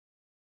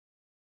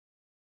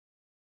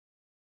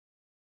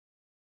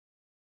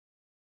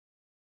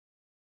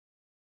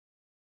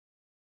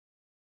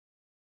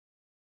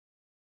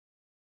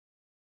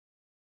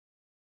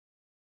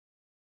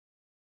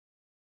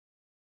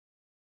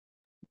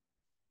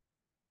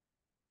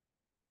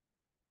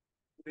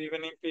Good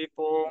evening,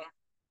 people.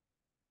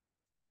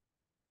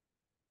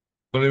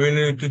 Good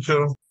evening,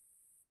 teacher.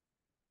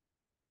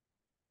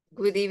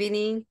 Good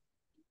evening.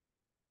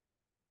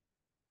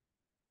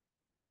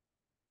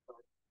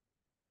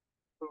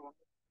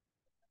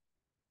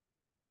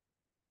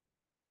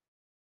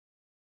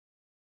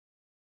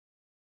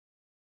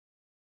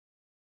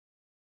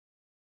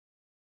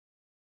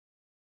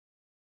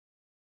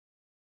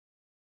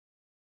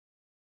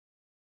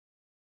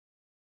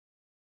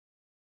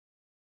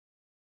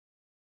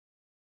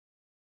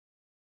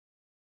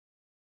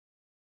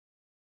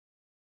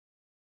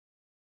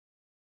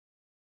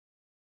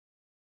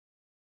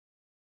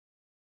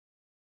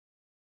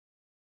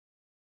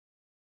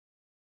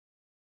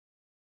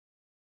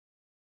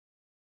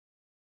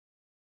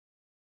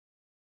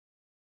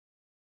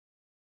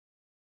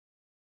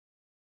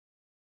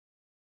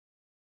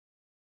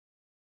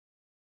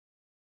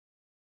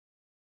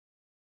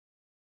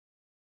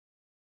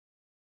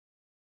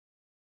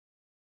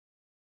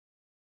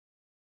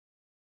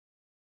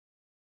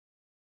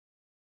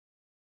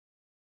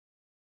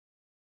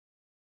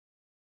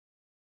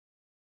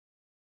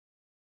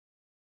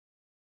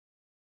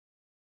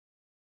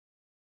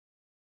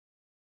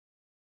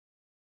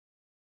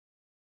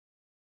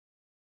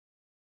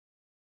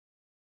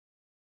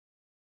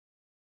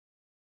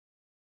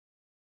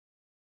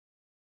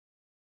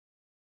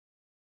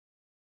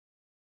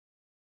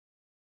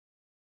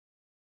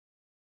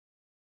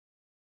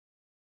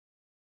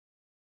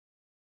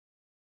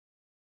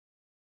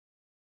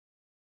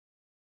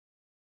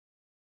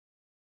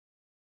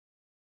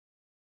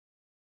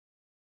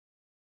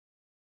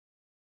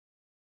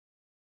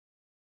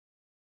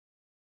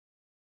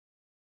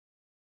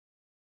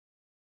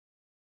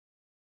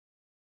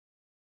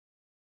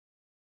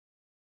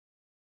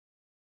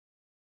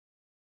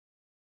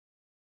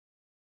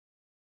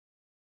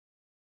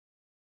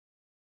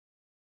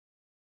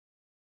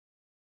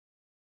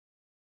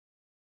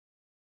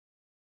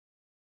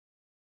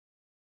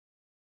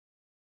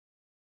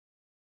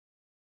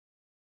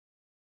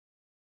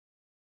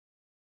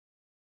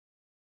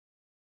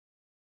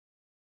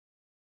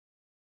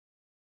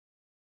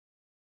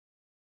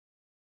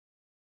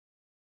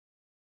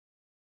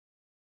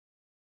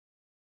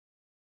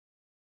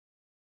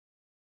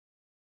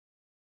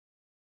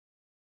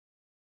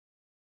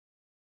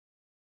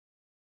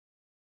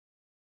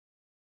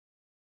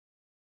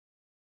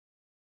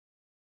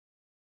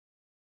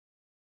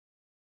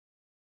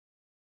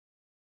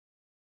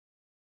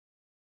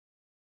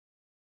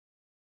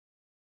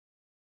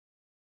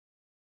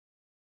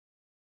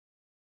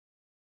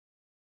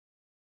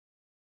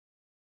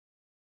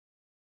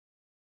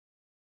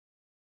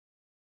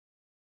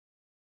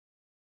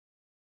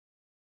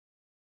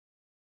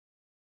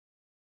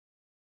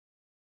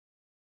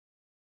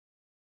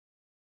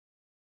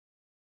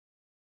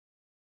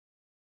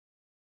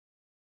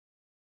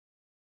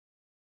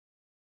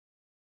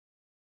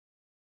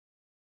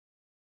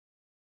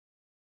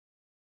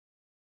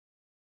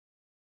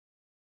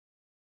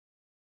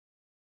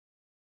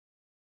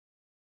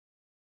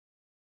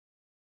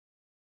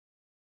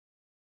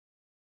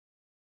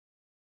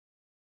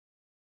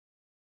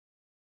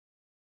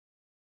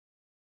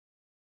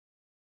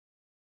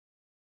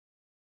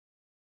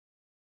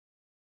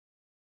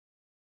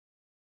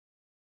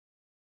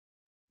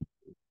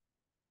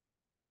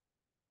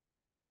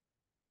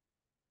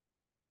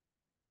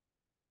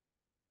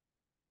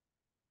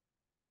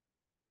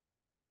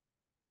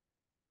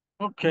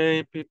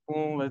 Okay,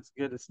 people, let's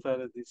get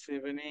started this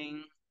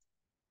evening.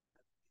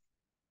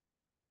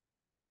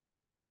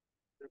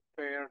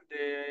 Prepare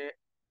the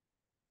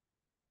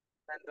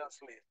attendance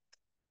list.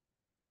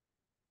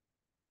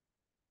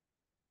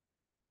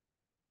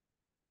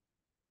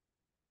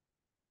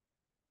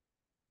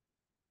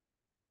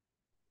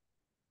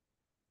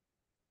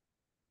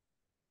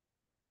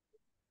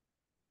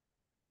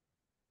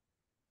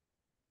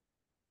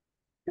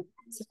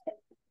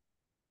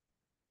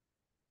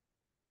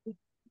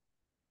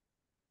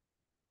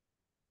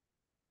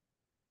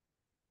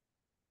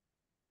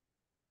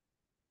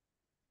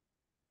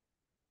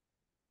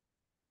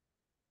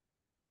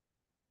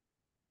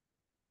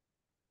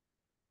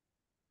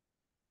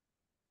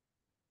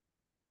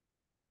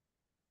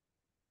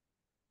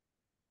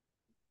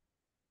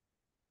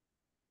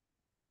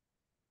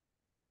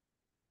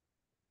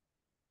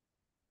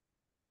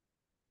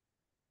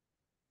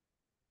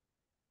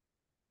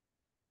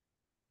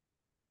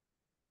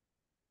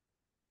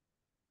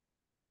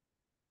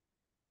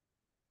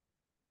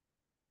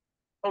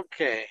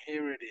 Okay,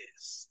 here it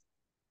is.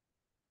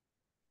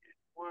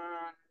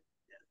 One.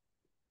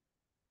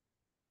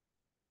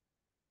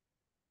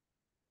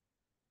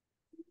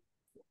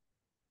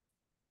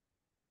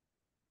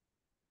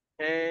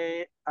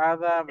 Okay,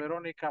 Ada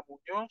Verónica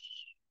Muñoz,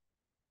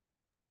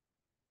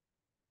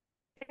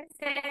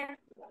 Present.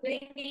 Good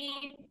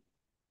evening.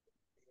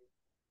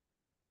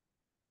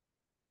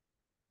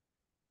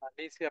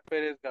 Alicia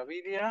Pérez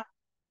Gaviria,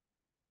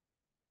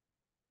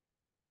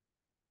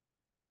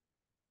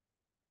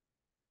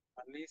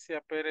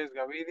 Alicia Pérez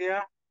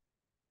Gaviria,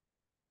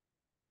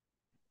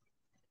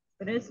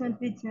 Present,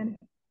 teacher.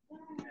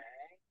 Okay.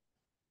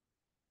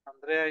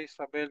 Andrea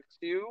Isabel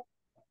Siu.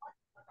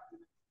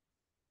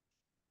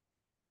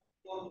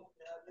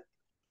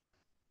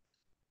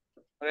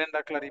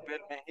 Brenda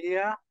Claribel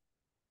Mejía.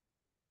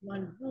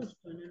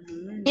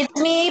 It's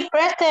me,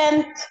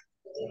 present.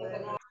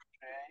 Okay.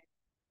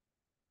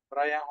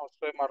 Brian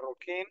Josué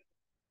Marroquín.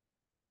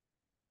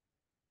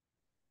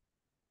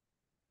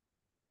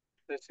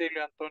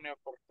 Cecilio Antonio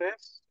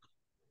Cortés.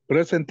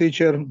 Present,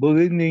 teacher.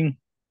 Good evening.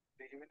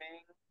 Good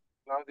evening.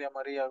 Claudia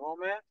María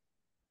Gómez.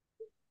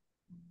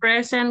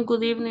 Present,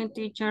 good evening,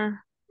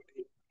 teacher. Good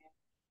evening.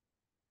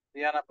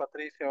 Diana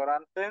Patricia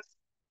Orantes.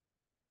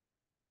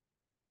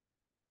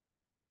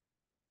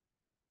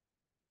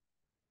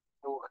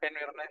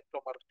 Eugenio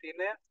Ernesto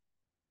Martínez.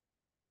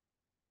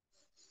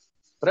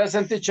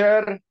 Present,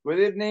 teacher. Good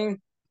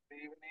evening. Good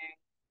evening.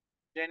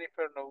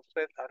 Jennifer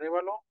Nouset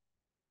Arevalo.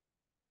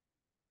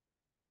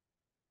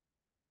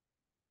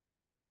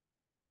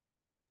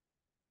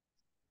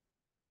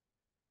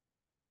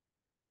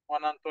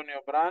 Juan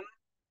Antonio Brand.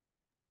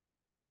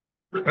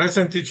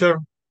 Present, teacher.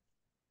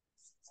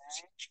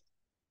 Okay.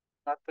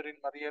 Catherine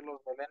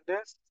Marielos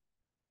Meléndez.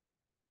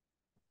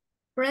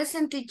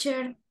 Present,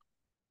 teacher.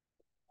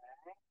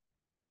 Okay.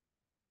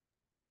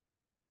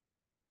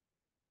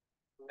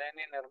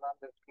 Lenin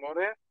Hernández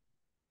Flores.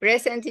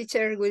 Present,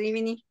 teacher. Good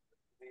evening.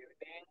 Good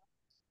evening.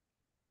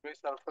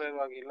 Luis Alfredo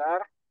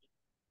Aguilar.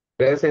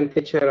 Present,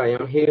 teacher. I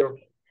am here.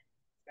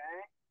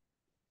 Okay.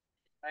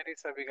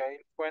 Iris Abigail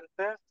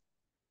Fuentes.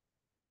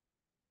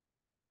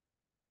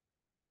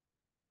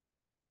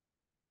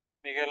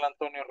 Miguel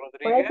Antonio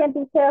Rodríguez. Present,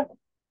 teacher.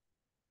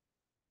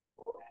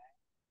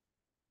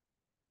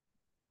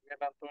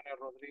 Miguel Antonio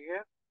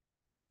Rodríguez.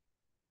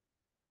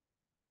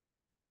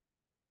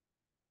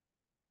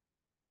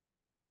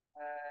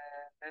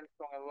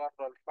 Nelson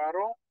Eduardo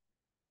Alfaro.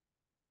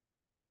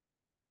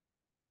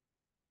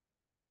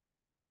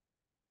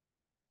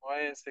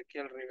 Noé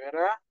Ezequiel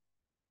Rivera.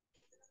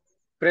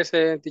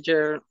 Present,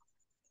 teacher.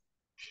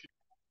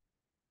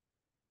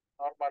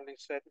 Norma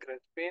Lisette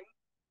Crespin.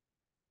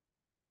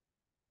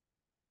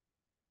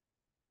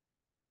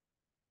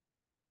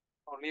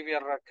 Olivia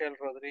Raquel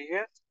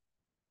Rodríguez.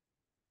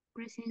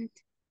 Present.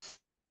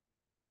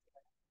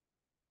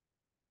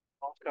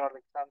 Oscar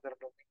Alexander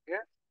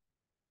Domínguez.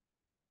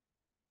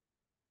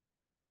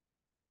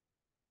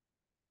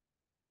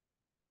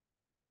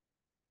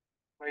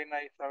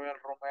 Reina Isabel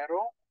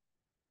Romero.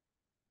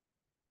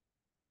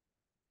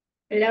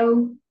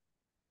 Hello.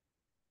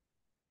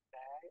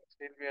 Okay.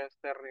 Silvia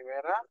Esther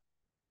Rivera.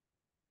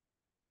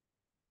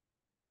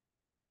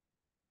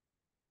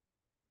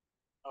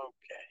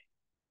 Okay.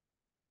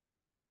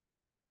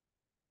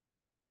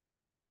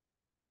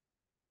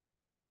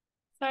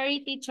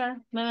 Sorry, teacher.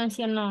 Me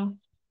mencionó.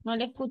 No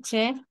le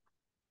escuché.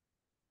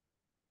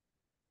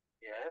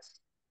 Yes.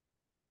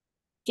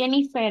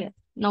 Jennifer.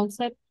 No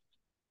sé.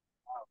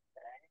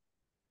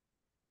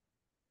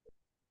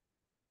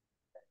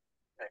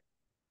 Okay.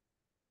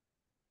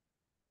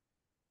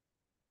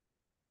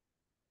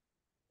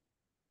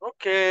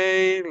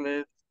 Okay,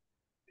 let's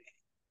see.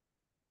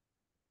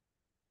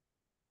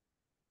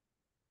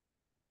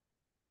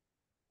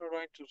 We're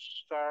going to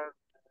start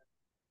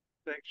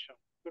section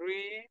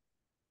 3.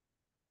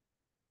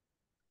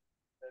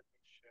 Let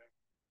me share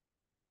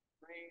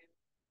screen.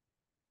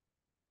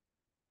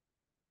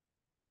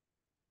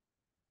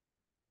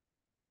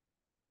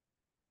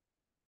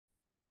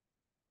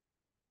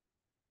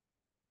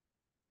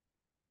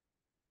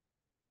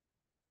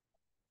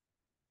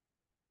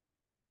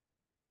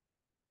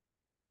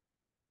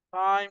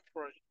 Time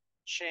for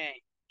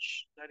change.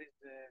 That is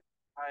the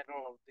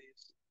title of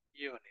this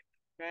unit.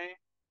 Okay.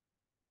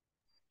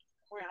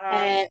 We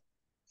have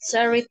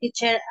Sorry,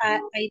 teacher. I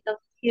don't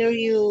hear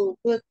you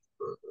good.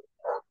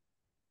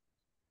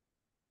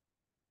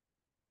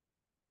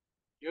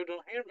 you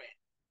don't hear me.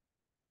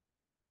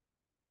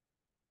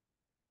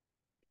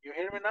 You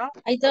hear me now?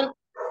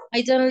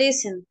 I don't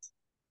listen.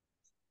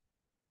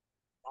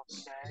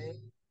 Okay.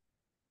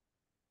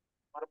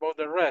 What about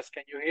the rest?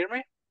 Can you hear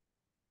me?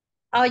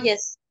 Oh,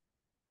 yes.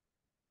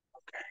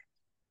 Okay.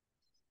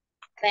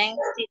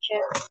 Thanks,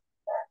 teacher.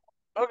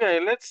 Okay,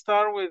 let's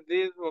start with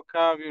this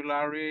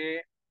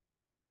vocabulary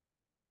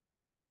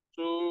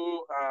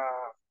to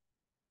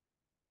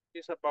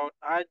it's about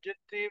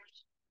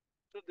adjectives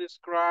to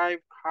describe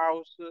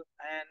houses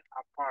and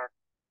apartments.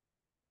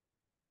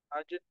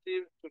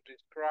 Adjectives to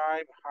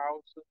describe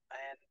houses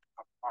and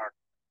apartments.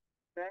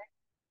 Okay.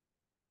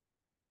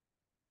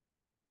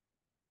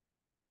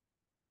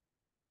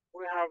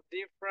 We have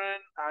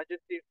different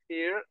adjectives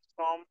here.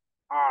 Some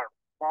are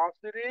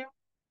positive,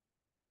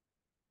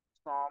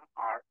 some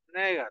are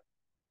negative.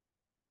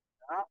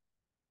 Yeah?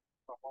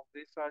 Some of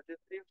these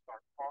adjectives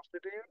are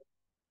positive,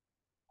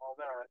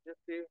 other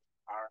adjectives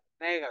are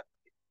negative.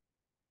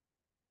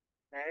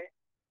 Okay.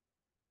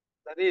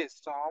 That is,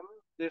 some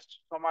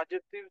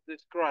adjectives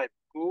describe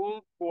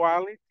good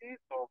qualities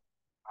of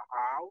a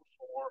house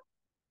or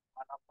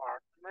an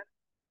apartment.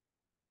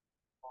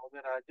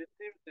 Other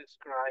adjectives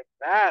describe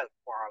bad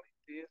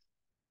qualities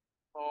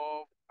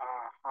of a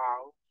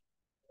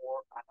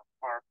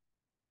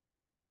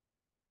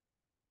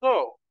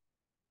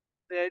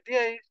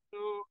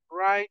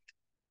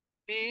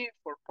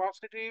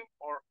positive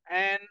or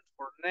N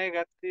for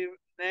negative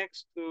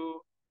next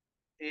to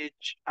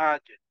each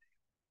adjective,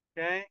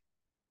 okay?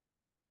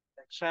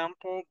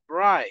 Example,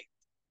 bright.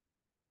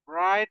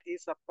 Bright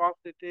is a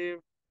positive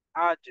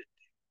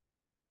adjective,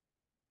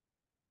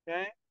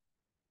 okay?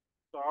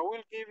 So I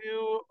will give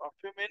you a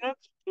few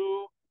minutes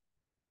to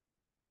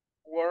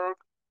work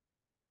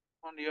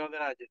on the other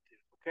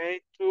adjectives,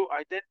 okay? To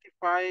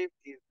identify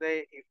if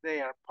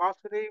they are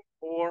positive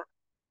or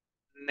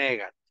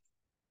negative,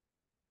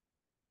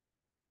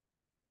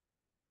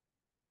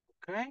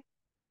 okay?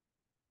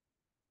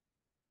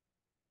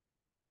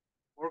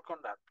 Work on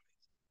that, please.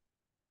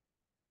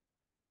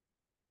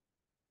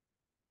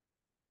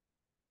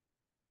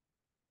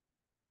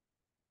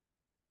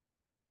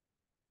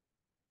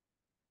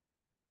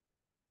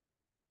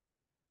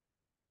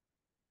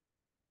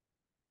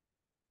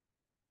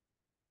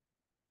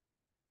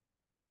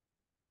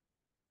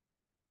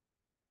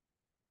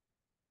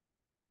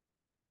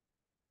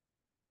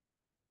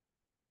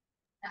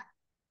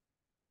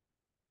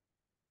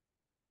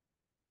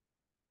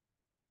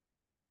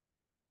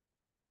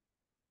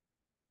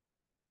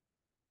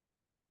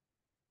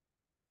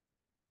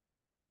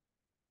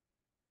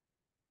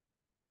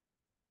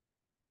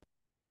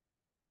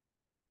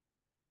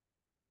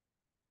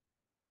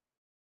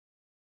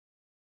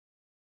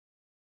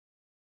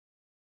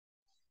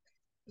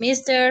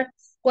 Mister,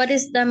 what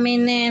is the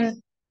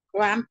meaning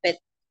rampant?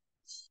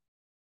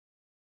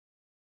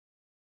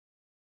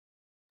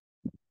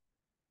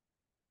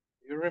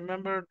 You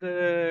remember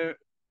the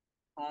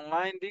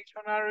online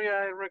dictionary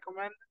I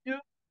recommended you?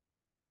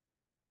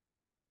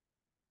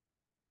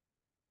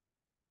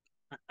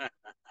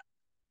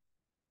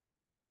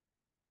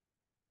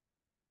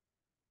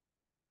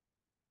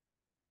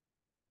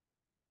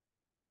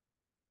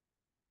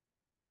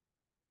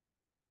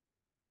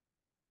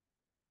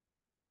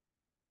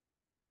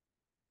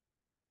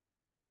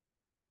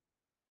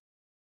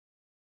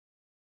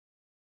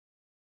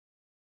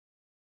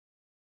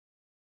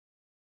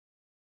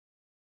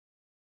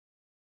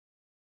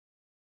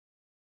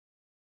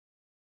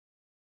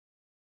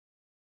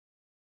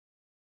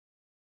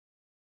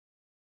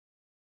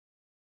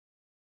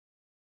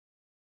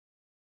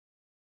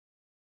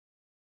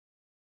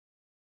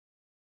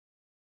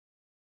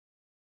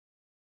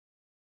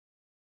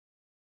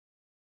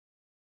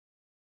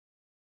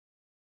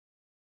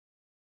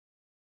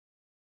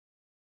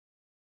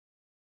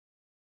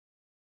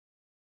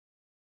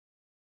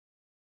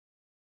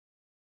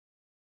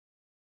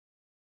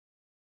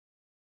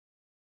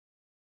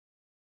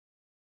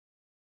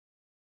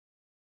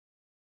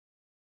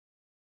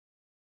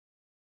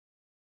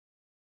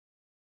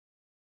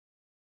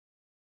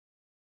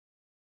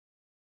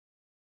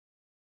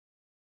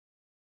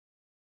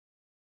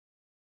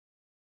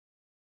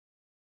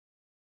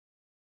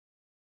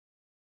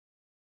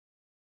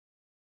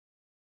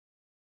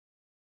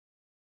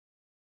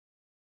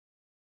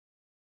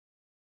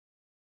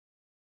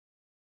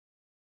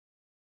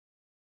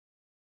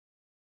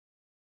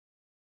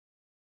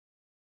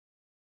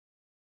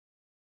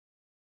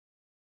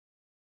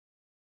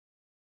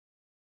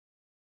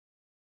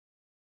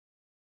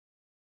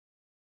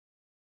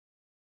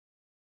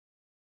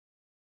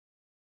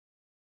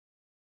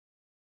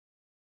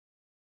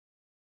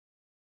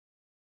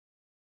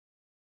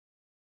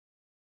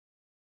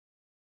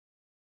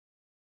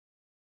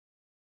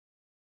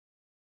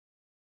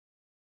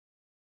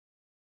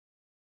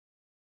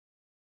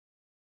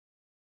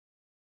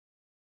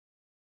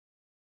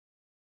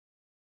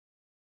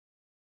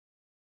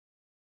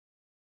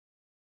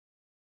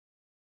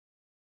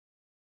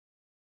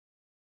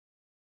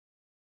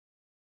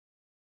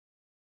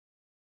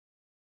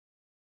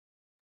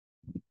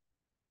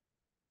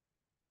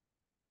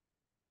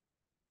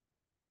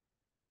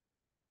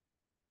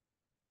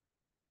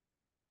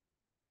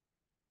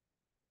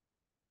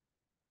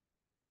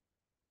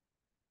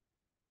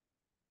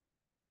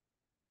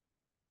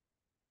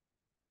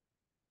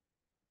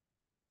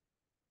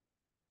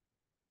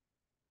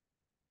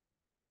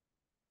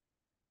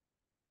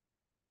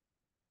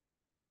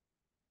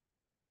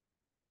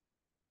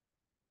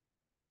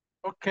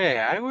 Okay,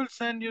 I will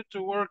send you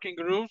to working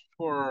groups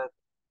for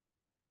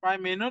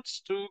 5 minutes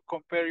to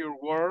compare your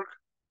work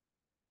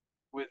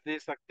with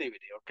this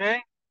activity,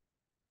 okay?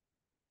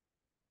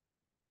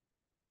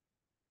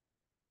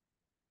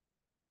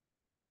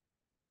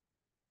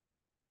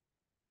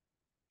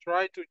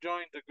 Try to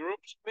join the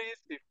groups,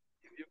 please, if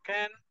you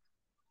can,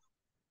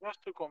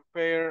 just to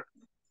compare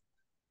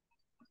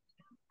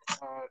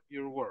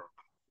your work,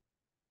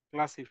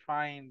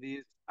 classifying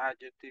these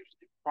adjectives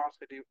in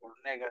positive or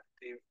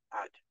negative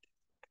adjectives,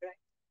 okay?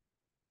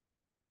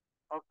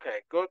 Okay,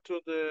 go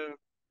to the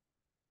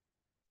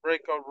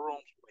breakout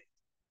rooms, please.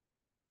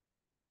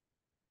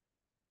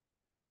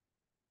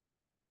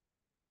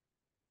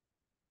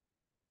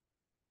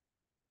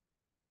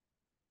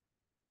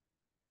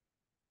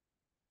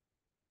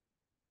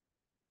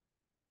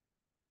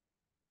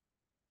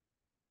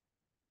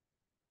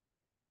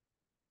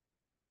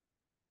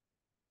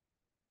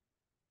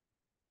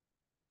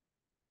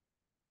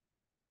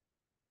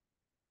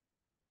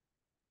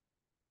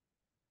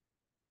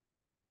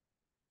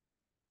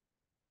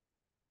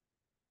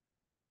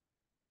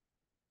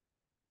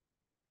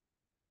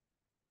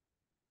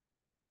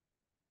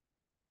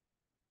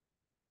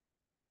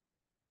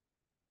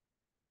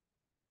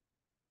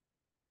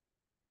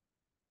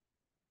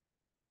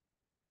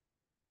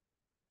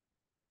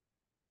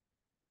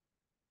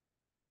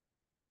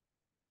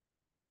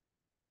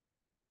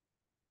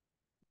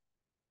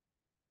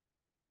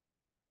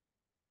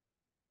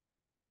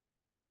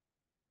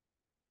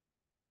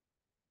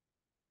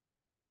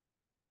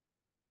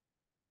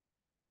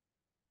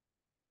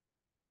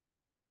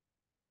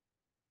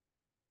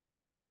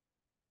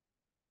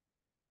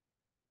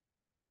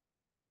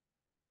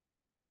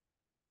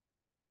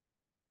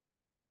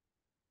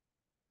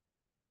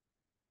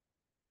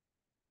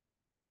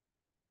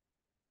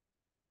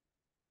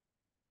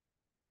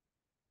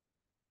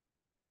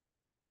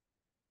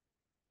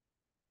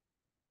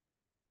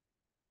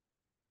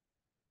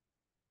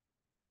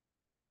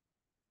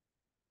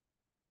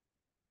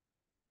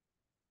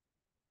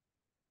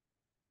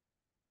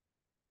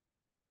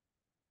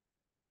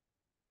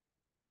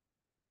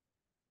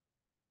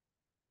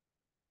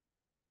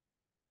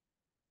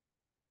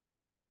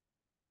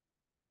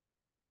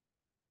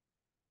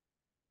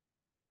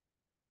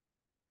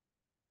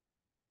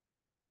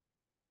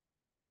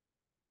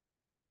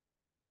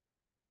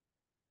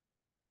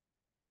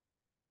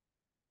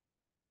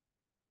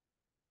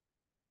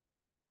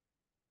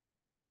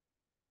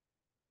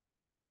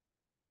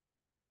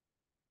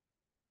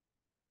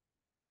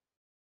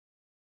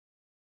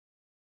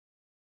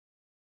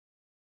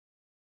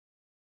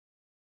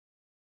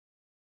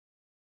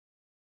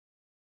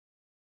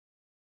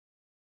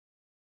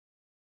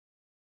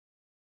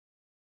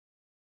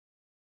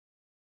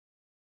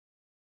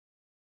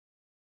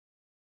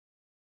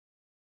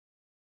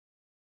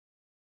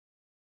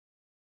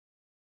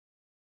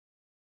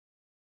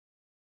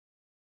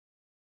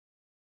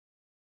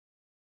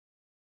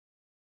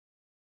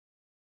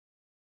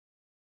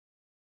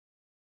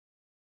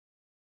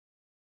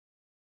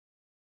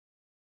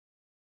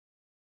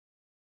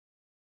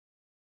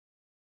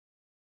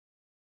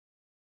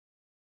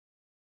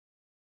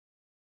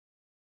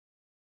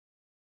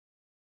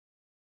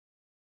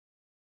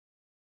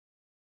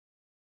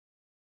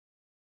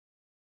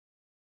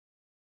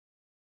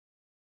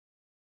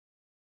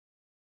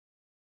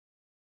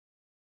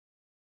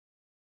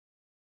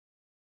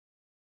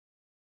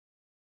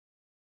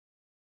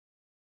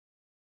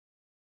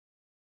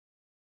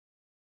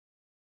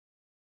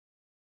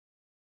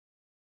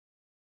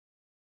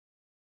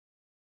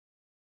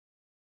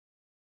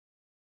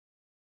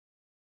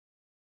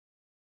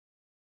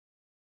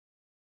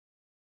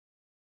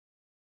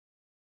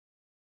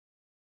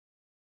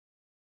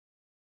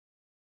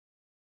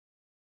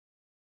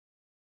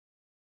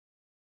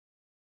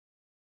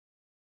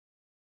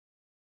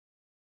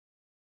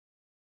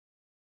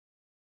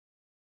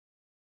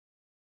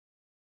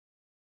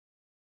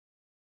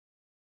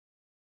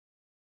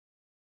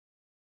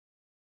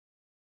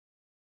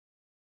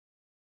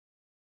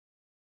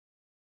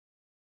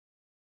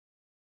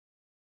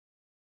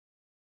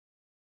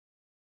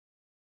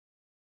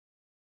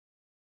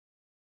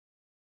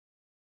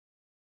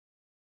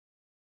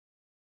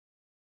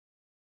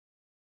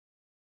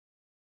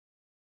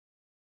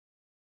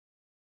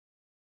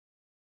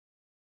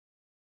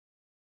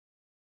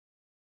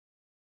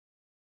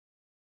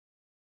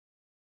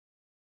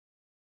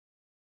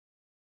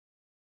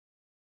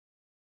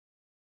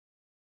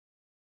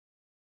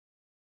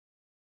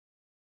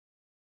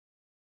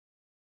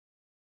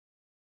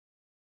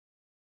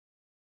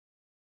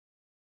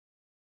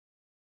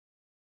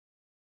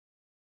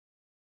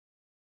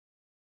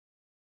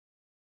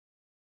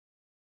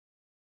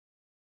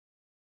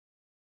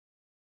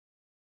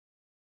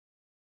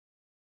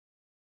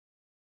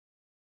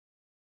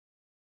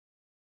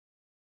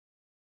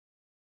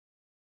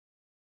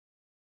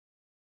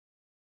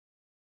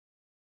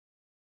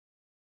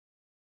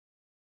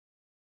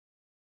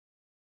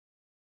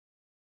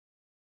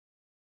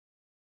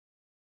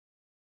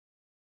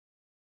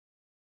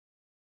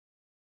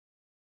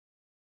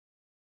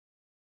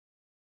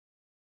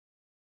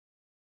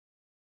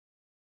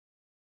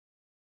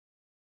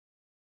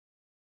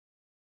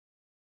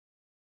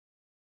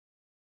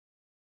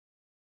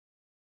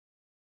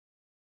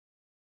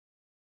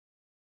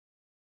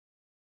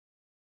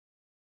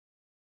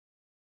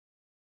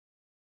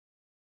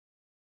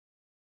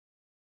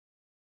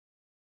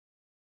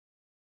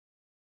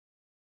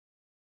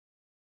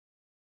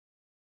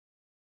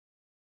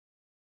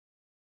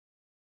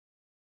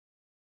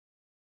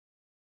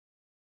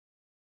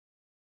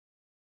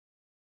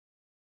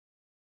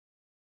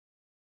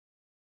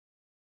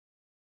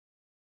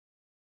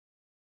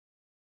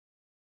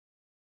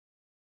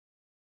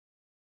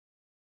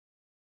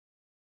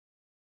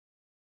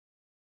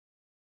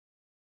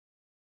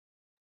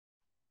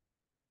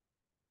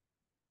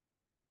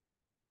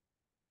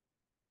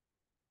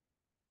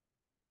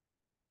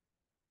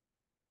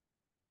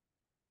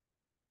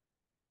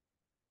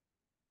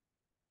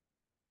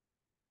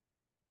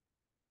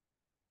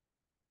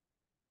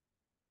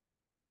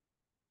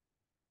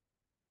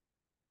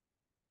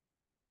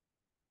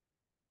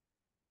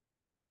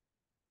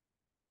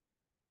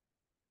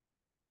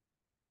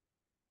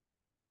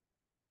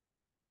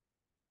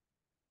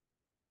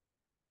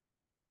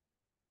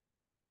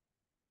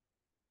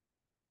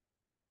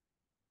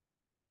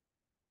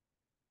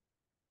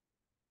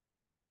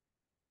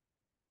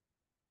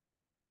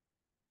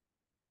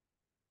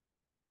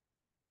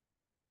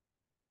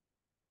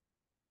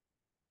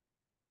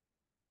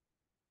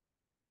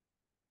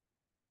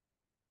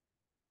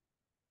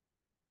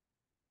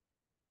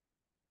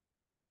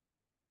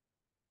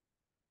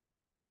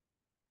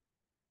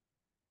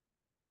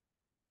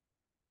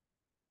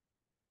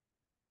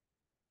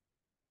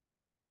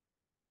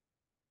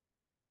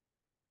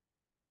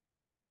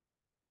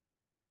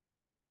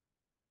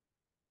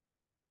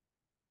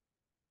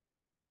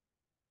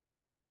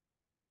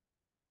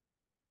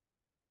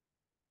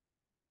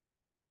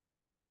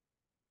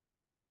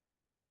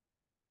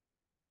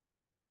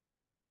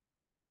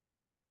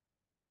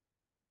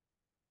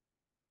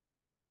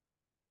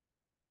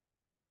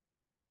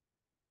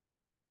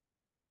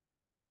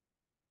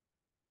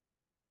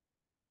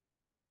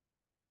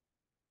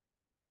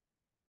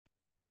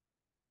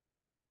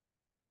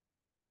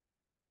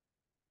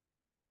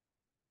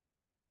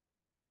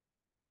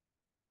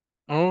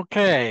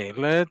 Okay,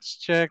 let's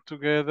check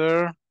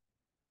together.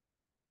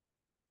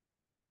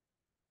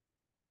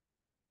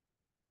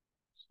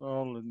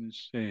 So let me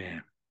see.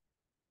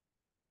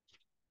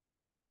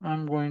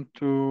 I'm going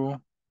to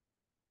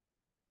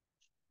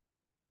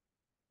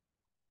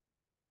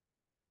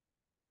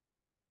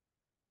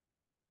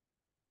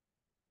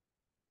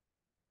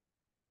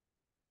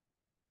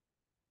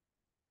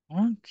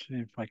let's see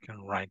if I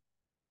can write.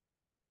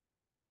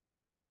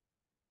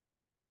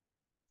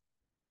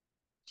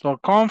 So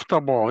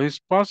comfortable is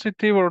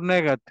positive or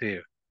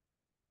negative?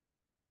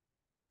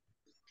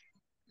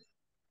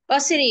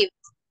 Positive.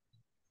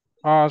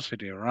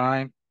 Positive,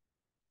 right?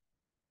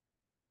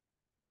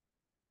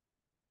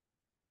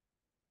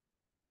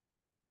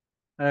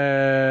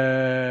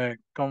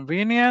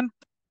 Convenient?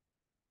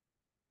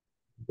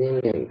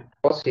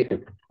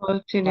 Positive.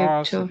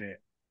 Positive.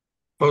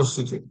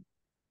 Positive.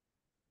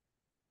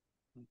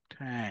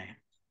 Okay.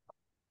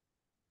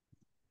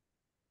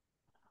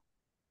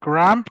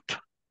 Cramped?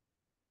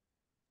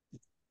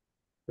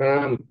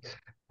 Cramped.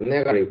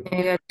 Negative.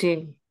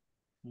 Negative.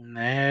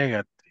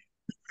 Negative.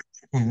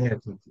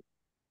 Negative.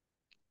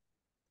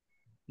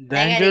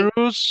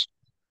 Dangerous?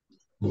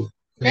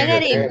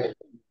 Negative.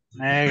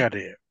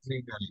 Negative.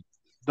 Negative.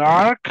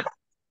 Dark?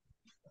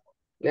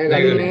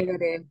 Negative.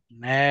 Negative.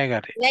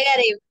 Negative.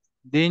 Negative.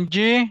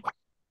 Dingy?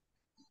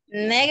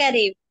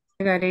 Negative.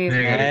 Negative.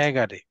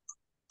 Negative.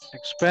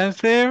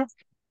 Expensive?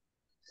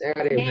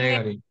 Negative.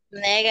 Negative.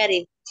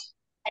 Negative.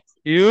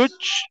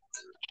 Huge?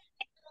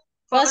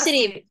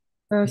 Positive.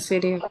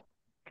 Positive.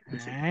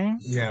 Okay.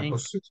 Yeah,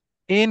 positive.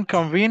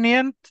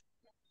 Inconvenient?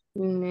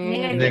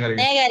 Negative. Negative.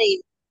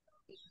 Negative.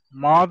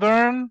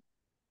 Modern?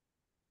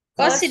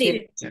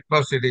 Positive.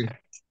 Positive.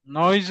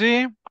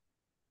 Noisy?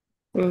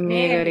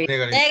 Negative.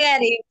 Negative.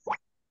 Negative.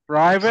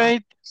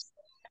 Private?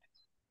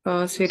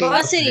 Positive.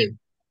 Positive.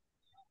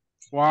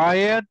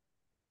 Quiet?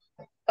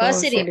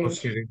 Positive.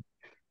 Positive.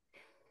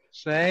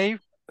 Safe?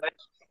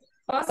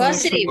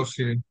 Positive.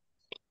 Positive.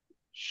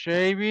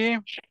 Shabby?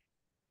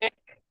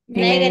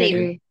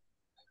 Negative.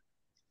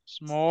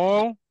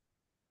 Small?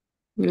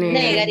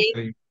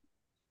 Negative.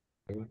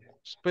 Negative.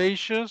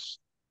 Spacious?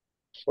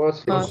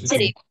 Positive.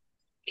 Positive.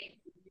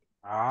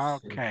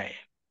 Okay.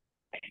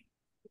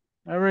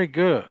 Very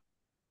good.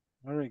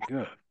 Very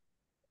good.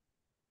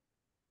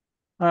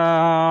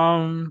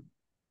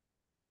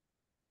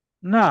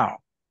 Now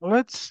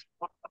let's,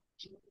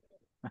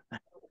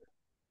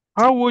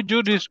 how would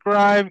you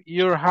describe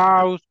your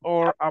house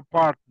or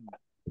apartment?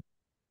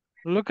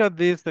 Look at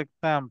this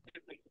example.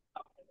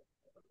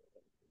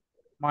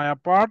 My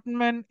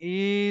apartment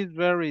is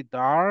very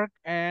dark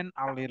and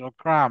a little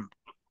cramped.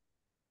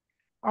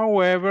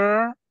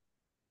 However,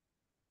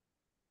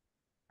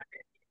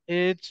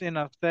 it's in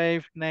a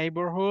safe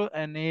neighborhood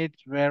and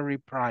it's very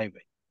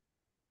private.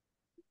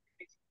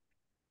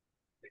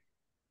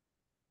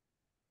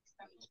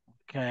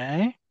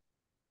 Okay.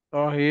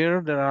 So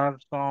here there are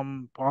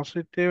some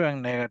positive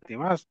and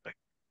negative aspects.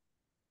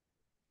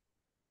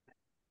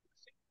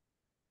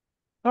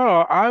 So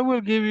I will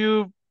give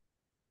you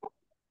a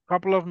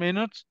couple of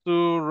minutes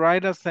to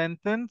write a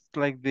sentence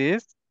like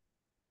this,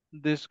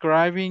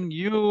 describing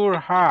your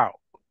house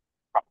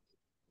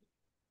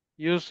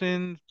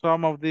using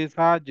some of these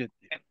adjectives.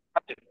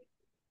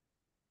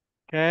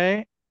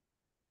 Okay.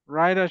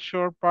 Write a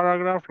short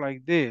paragraph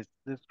like this,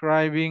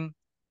 describing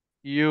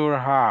your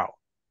house.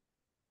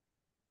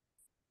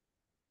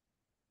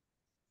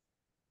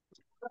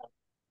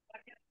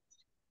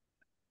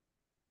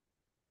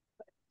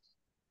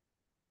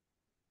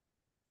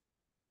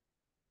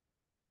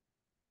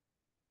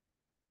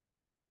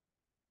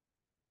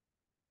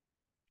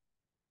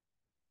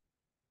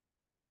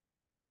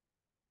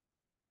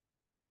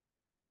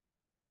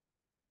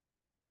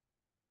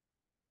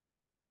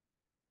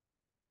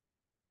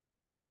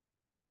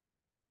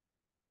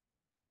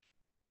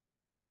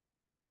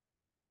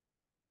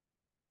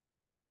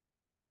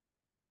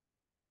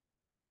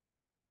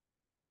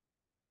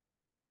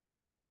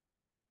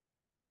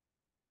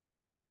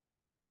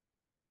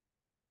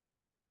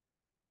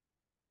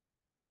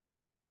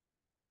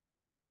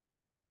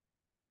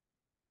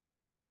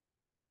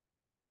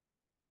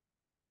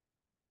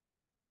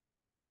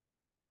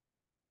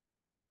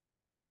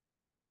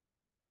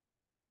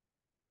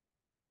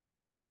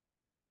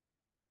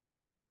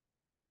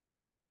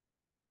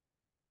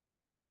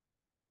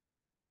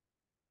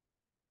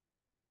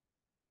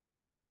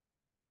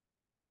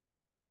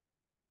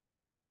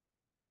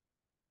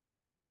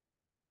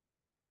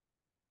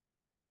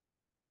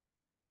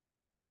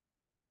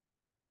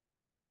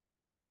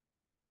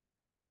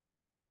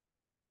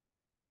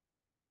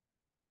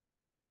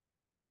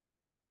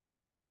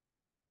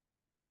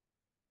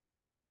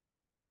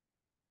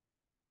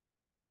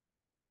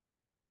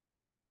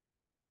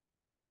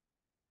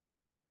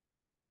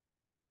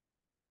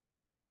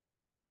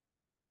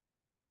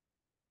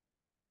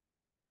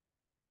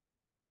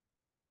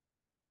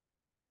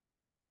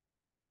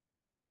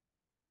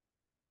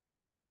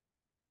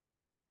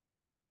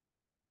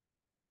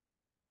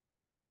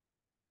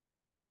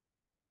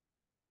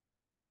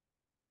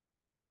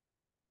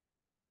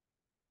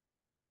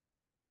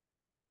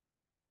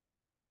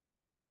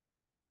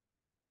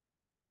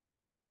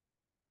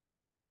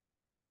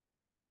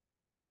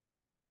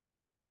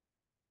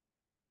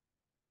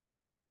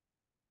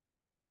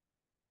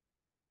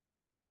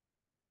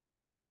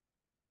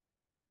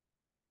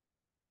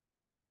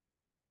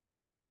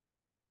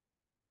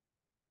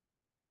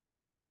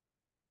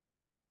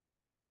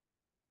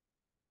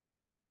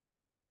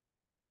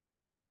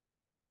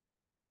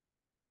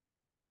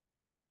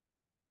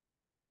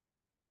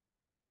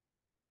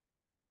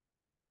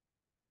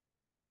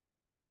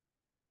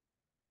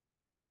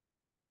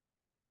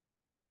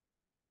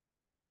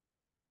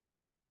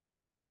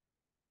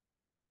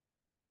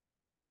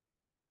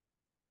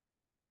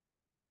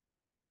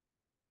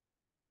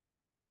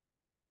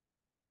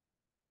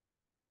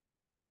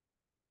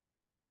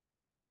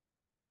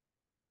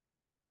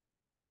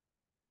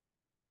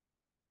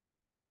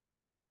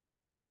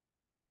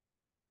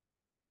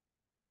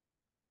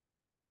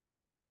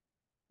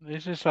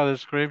 This is a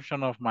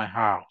description of my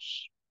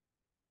house.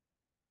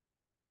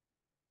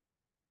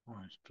 Oh,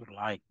 it's too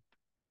light.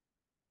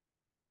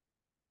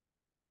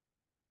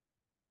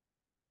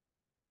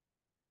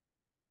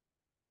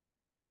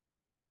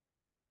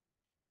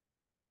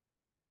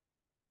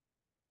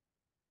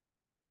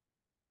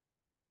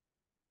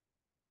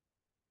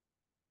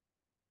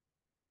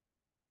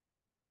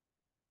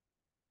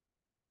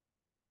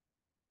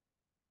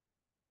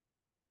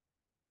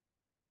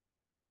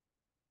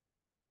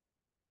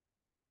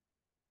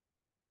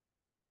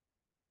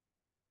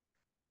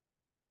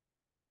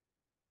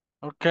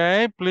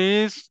 Okay,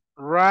 please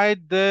uh,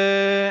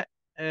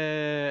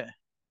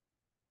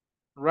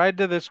 write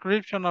the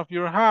description of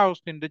your house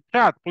in the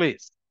chat,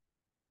 please.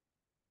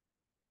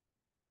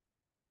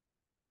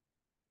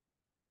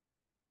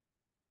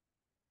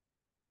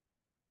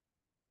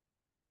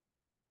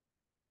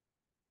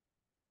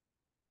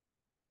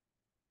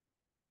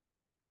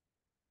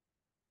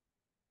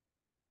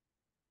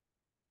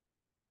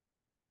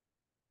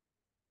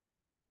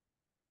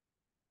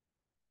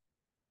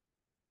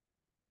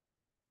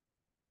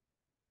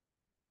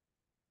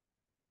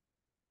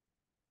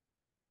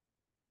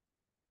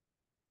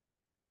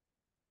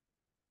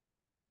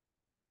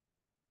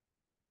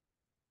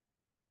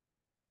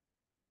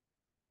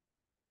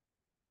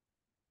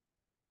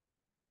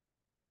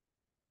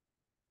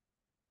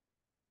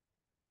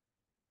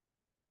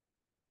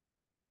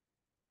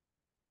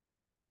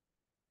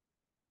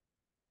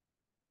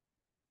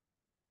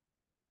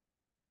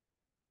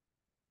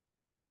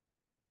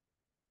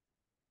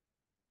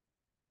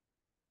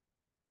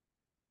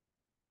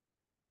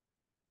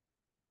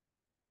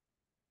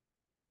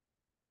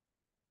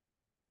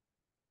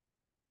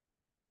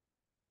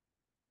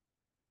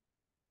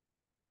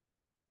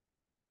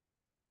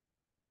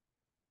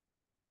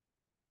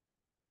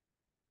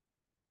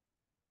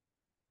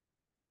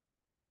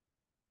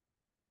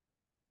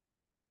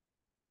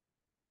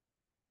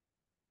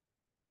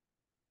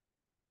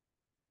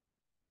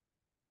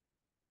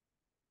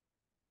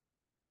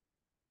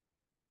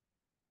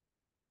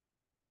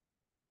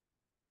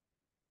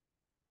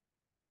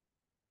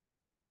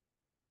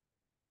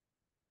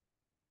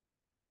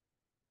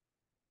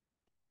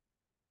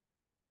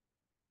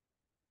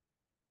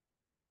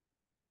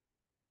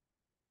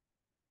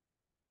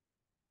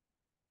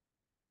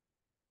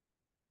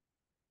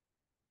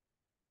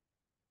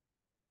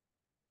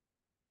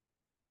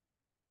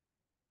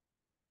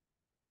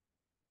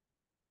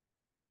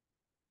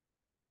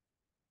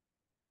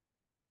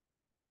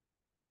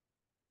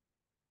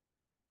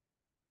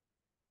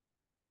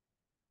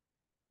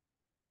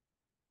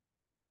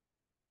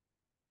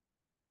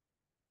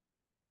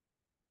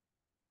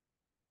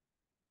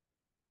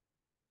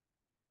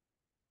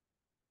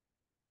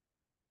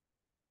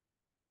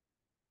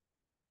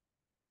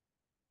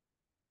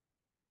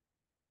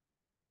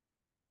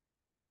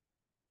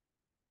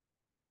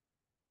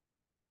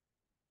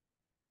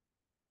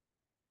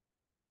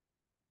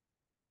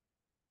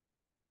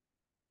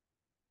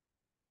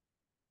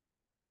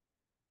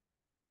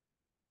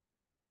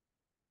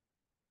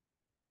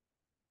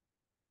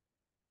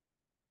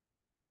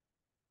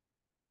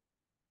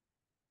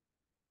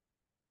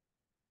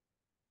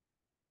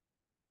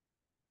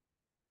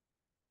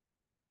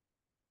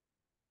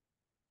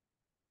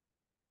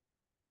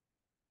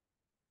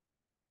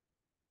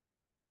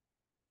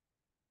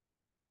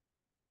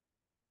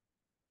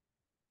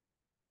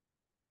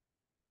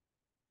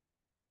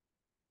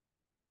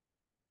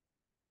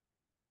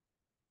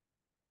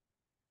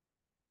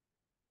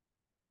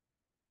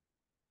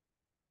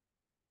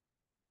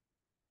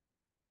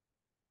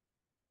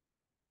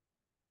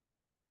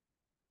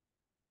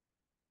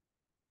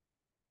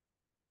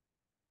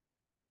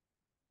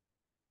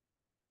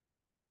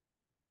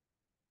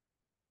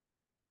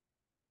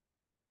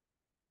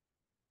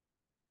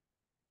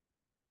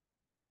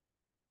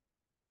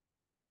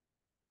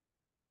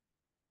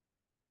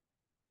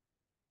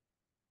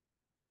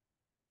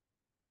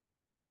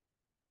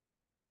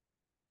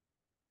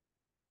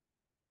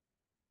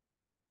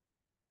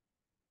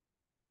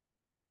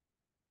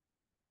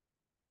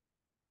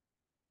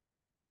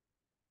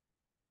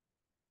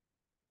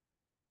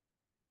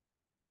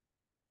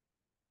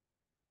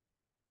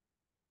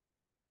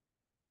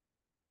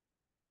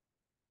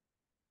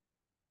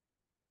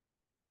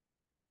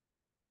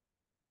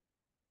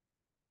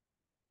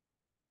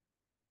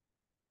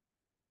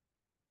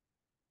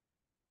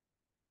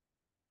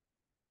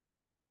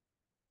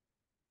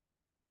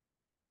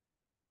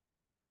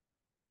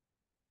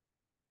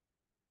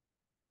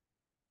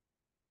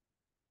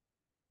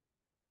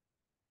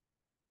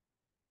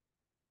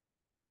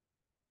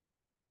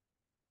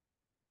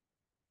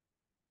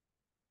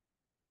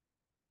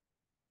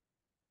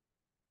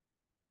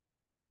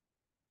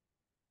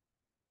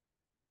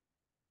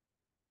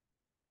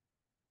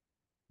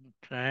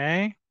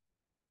 Okay.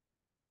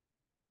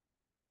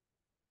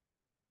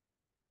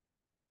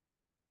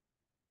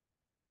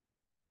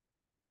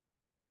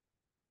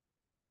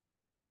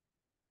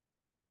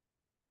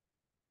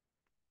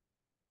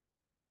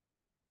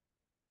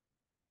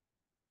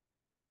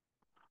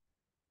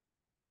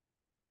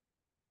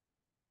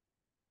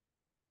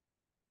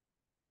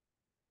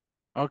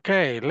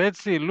 Okay,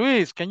 let's see.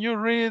 Luis, can you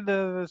read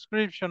the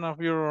description of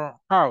your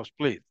house,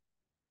 please?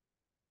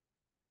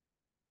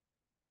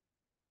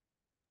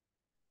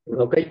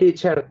 Okay,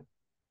 teacher.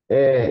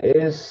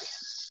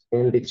 Is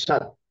in the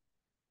chat.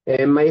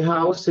 My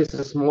house is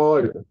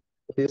small,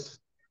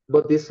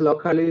 but this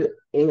locally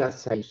in a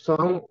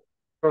Sesion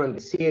from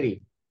the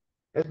city.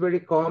 It's very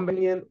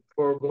convenient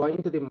for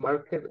going to the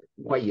market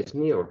while it's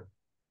near.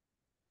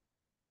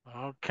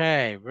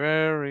 Okay,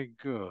 very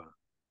good.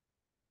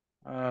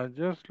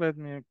 Just let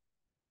me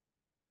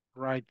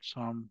write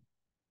some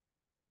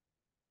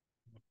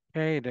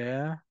okay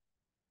there.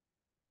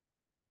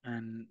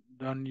 And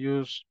don't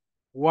use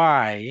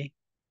why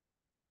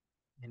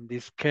in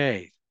this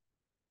case.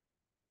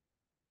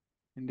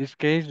 In this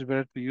case, it's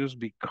better to use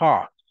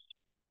because.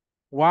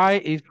 Why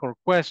is for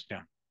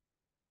question.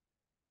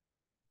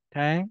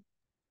 Okay?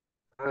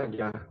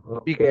 Yeah,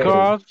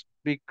 okay.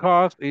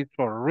 Because it's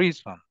for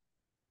reason.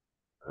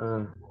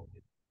 Okay?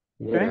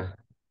 Yeah.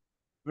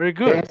 Very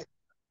good. Yes.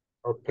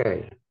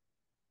 Okay.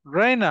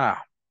 Reina.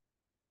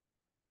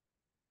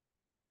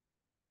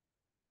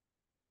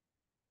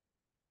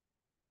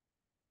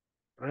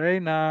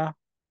 Reina,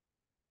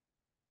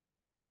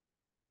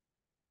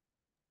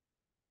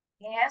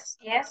 Yes,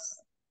 yes.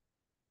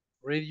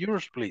 read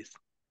yours, please.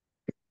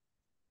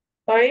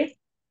 Sorry.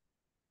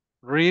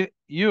 Read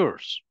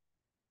yours.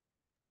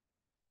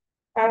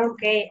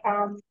 Okay.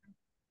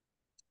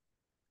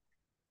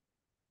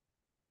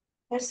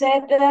 I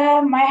said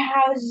my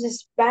house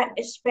is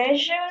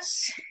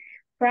spacious,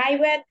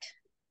 private,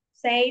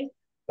 safe,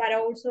 but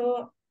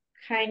also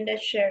kind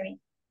of sharing.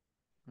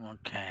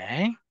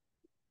 Okay.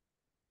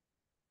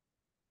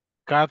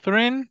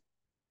 Catherine,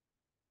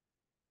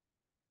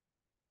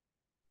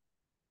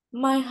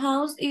 My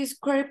house is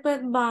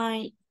creeped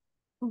by,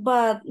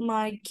 but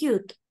my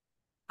cute.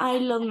 I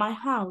love my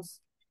house.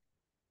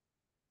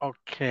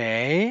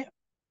 okay.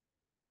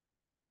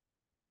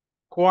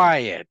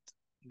 Quiet.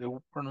 The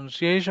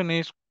pronunciation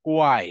is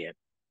quiet.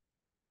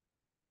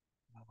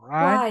 All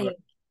right. Quiet.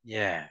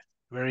 Yeah,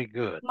 very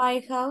good.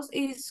 My house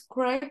is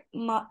creeped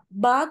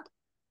but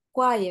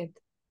quiet.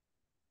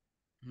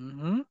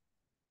 Mm-hmm.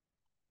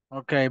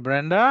 Okay,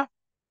 Brenda.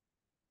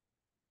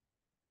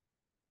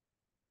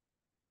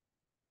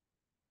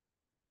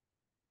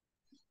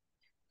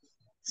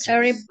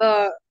 Sorry,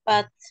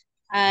 but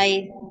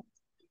I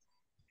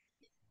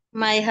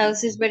my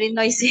house is very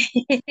noisy.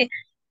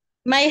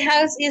 My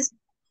house is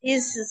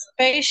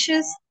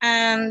spacious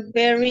and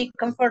very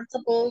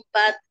comfortable,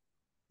 but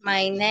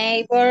my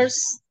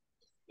neighbors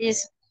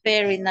is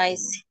very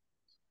nice.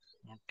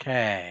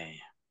 Okay.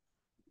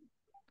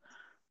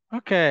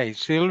 Okay,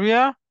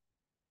 Sylvia.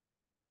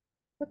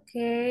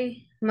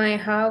 Okay, my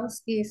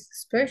house is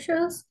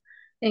spacious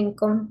and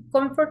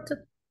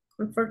comfortable.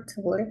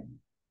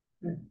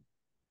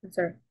 I'm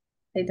sorry,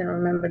 I don't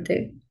remember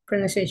the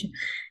pronunciation.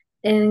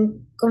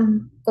 And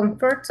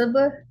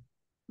comfortable.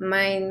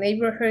 My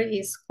neighborhood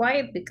is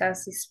quiet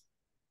because it's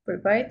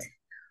private.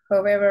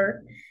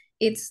 However,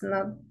 it's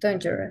not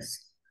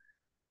dangerous.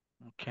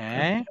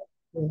 Okay.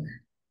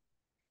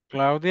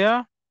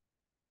 Claudia.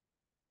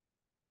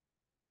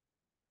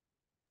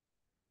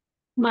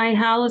 My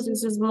house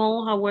is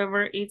small,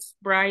 however, it's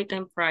bright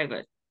and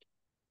private.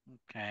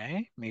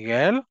 Okay.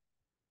 Miguel.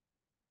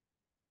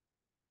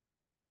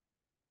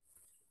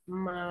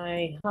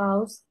 My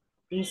house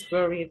is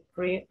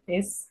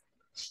is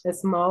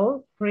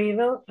small,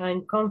 private,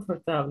 and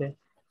comfortable,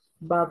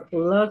 but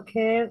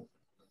located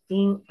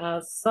in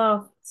a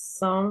soft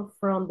zone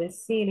from the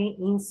city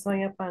in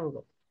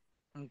Soyapango.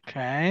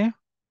 Okay.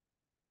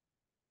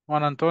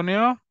 Juan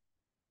Antonio.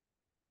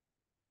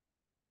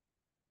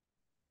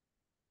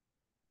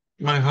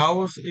 My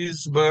house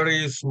is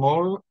very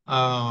small,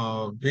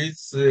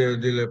 it's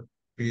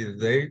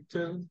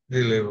dilapidated,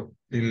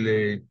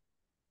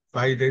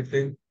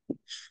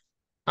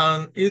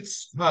 and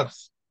it's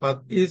fast,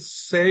 but it's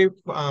safe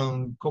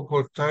and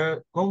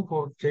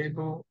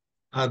comfortable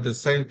at the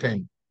same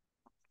time.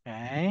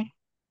 Okay.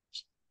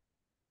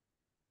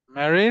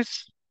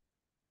 Maris.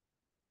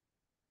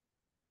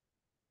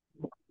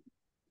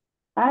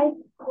 I,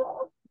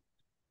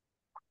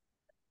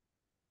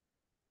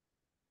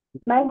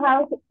 my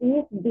house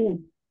is big.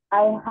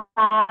 I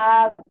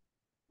have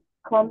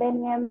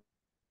convenient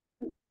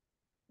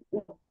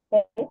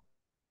space.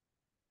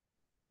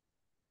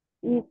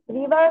 It's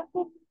private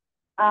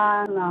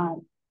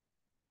and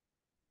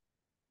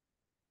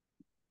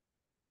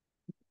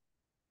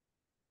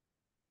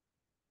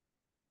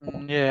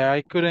Yeah,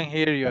 I couldn't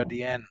hear you at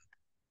the end.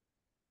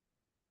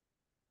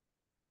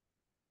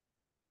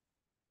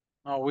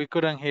 No, we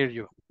couldn't hear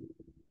you.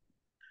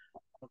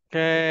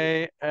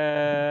 Okay.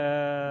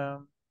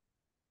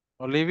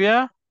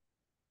 Olivia.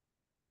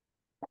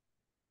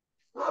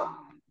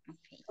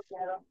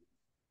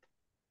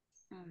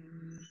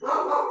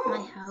 My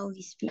house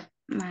is big,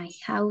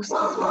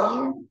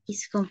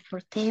 is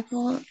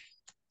comfortable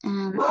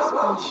and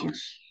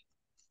spacious.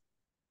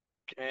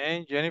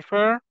 Okay.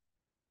 Jennifer.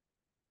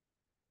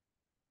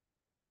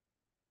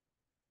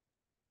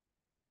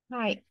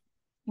 Hi.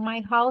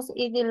 My house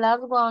is the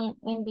last one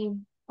in the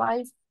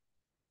five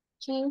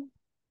tree.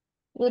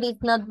 It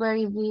is not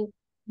very big,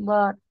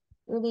 but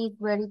it is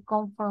very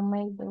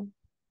comfortable.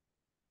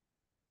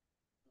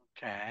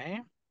 Okay.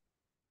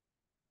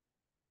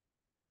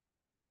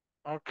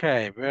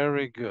 Okay,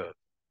 very good.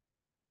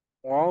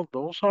 Well,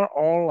 those are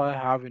all I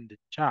have in the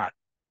chat.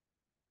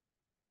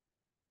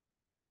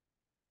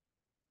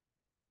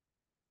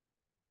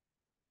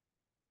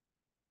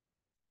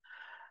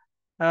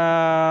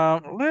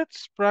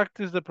 Let's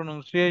practice the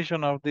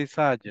pronunciation of these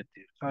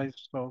adjectives. I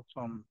saw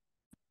some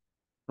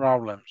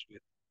problems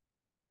with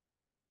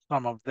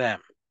some of them.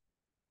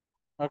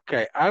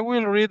 Okay, I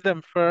will read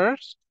them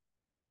first.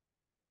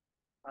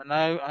 And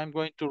I'm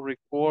going to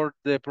record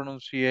the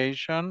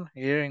pronunciation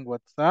here in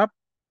WhatsApp.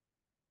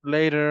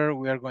 Later,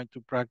 we are going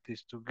to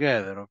practice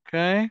together,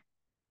 okay?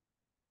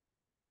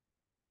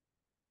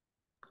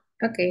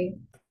 Okay.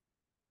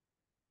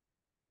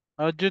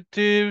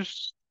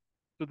 Adjectives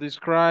to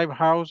describe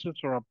houses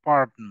or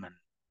apartments.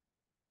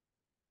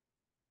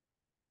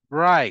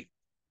 Bright,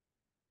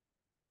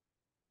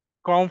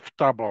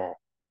 comfortable,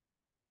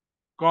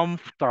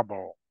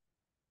 comfortable,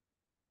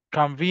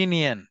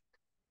 convenient,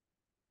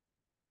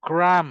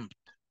 cramped,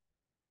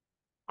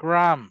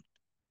 cramped,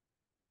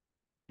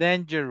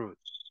 dangerous,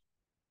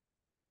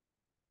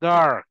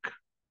 dark,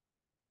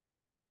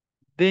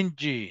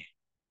 dingy,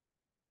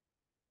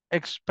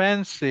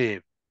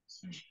 expensive,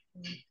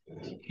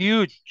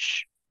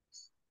 huge,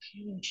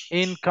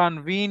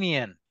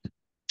 inconvenient,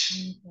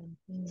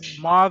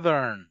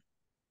 modern,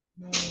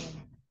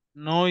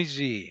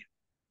 noisy,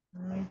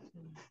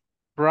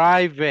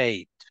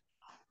 private,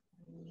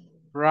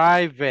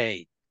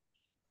 private,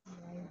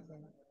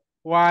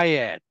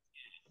 quiet,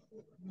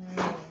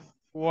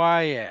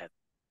 quiet,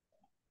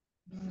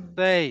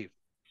 safe,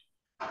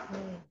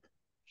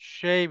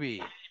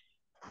 shabby,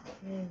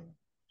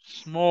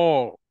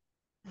 small,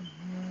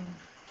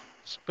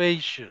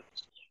 spacious.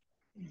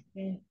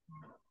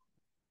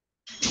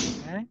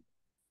 Okay.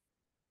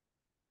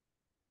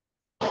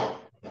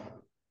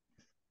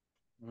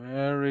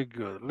 Very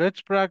good.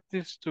 Let's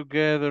practice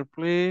together,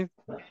 please.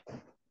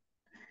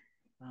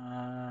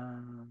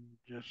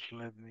 Just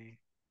let me.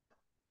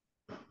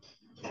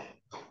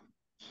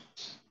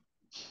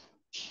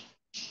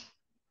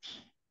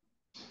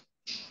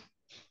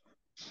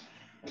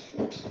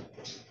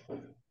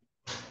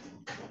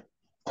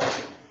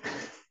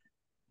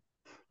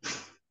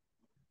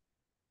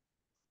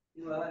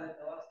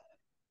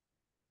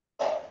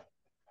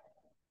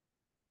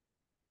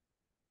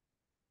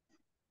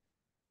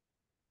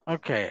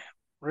 Okay.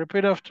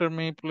 Repeat after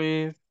me,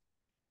 please.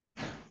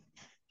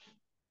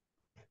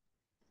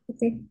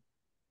 Okay.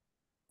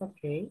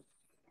 Okay.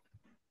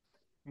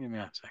 Give me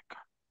a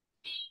second.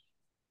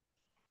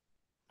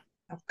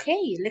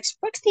 Okay, let's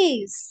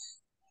practice.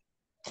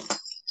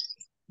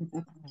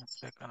 A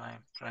second,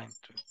 I'm trying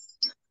to.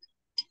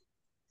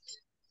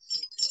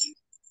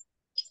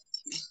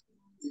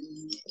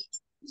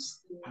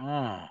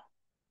 Oh.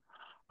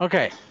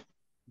 Okay.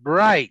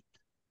 Bright.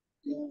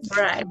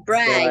 Bright.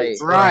 Bright.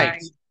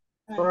 Bright.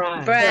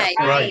 Bright. Bright.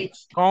 Right.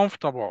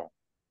 Comfortable.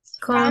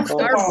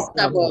 Comfortable.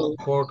 Comfortable.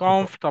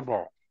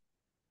 Comfortable.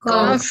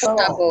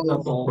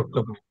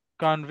 Comfortable.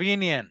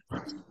 Convenient.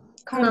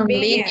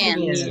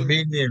 Convenient.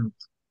 Convenient.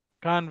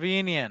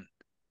 Convenient.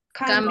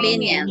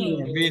 Convenient.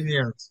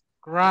 Convenient.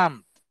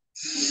 Cramped.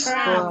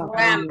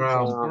 Cramped.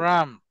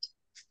 Cramped.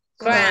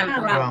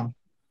 Cram.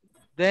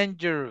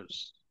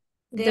 Dangerous.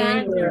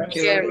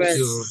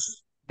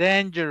 Dangerous.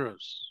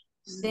 Dangerous.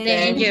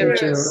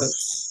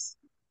 Dangerous.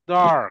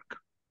 Dark.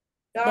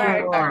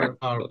 Dark.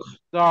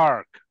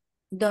 Dark.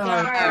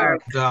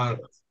 Dark. Dark.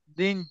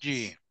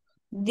 Dingy.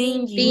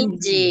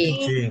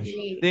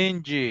 Dingy.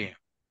 Dingy.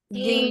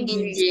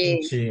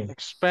 Dingy.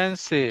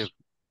 Expensive.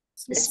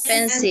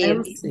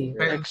 Expensive.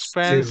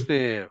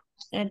 Expensive.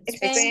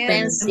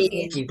 Expensive.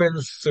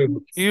 Expensive.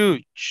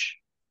 Huge.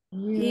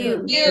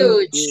 Huge.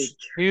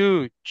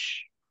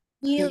 Huge.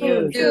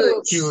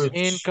 Huge.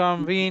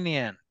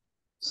 Inconvenient.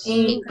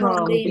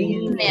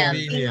 Inconvenient.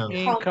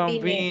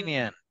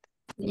 Convenient.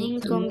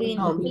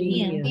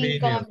 Inconvenient.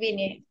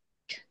 Inconvenient.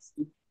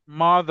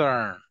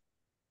 Modern.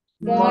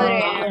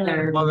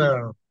 Modern.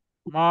 Modern.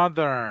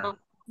 Modern.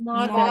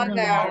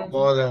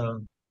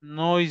 Modern.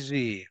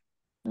 Noisy.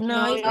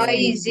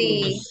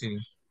 Noisy.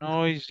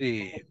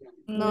 Noisy.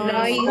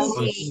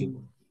 Noisy.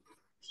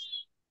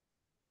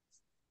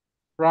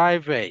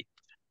 Private.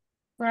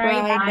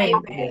 Private.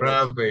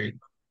 Private.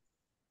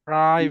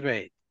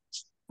 Private.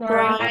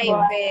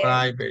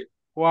 Private.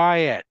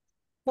 Quiet.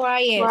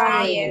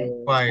 Quiet.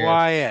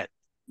 Quiet.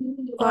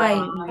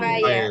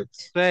 Quiet.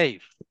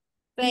 Safe.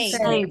 Safe.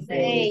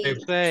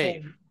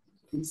 Safe.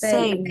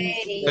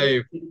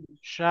 Safe.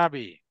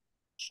 Shabby.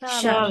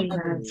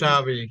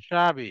 Shabby.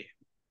 Shabby.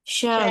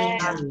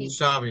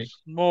 Shabby.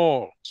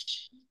 Small.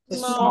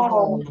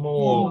 Small.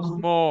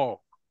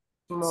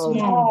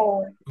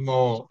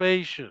 Small.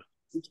 Spacious.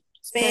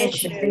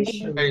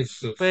 Spacious.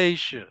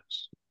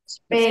 Spacious.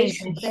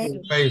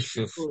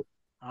 Spacious.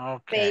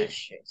 Okay.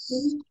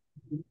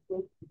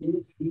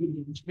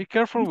 Be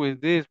careful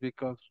with this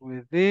because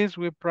with this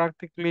we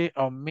practically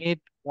omit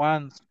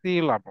one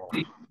syllable,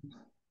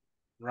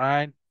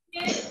 right?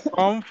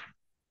 Comfortable,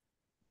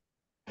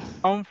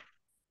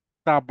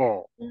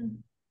 comfortable.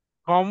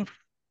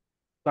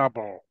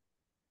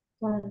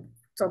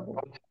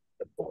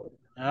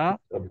 Yeah?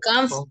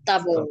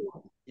 Comfortable.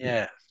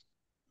 Yes,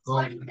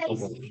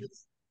 Comfortable.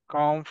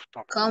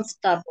 comfortable.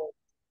 Comfortable.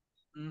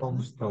 Mhm.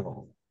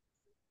 Comfortable.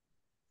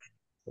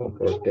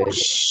 Comfortable.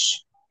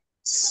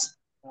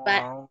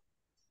 Wow.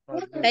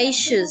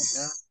 Spacious.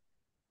 Yeah.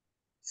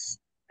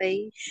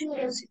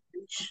 Spacious.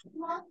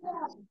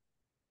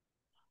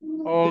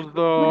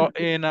 Although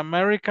in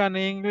American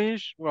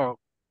English, well,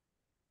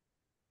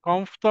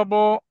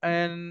 comfortable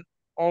and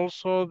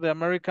also the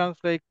Americans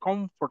say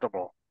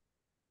comfortable.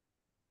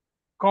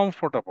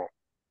 Comfortable.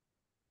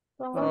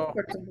 So,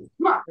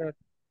 yeah,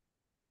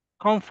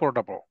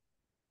 comfortable.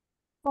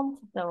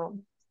 Comfortable.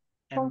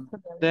 And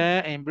Comfortable.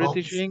 then in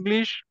British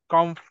English,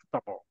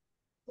 comfortable.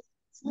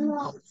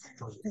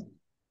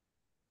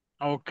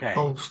 Okay,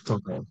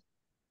 Comfortable.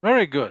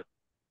 very good.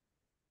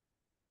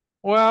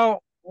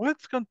 Well,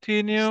 let's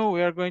continue.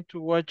 We are going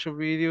to watch a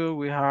video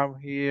we have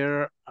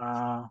here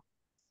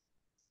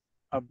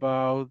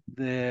about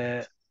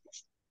we're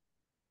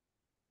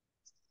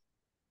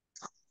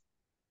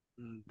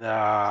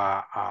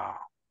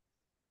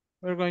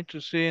going to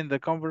see in the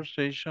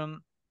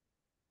conversation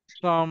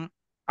some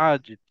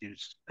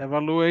adjectives,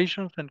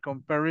 evaluations and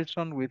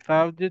comparison with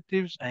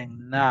adjectives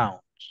and nouns.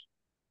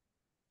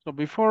 So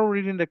before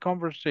reading the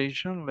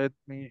conversation, let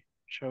me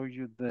show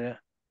you the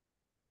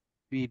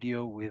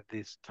video with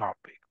this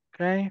topic,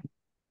 okay?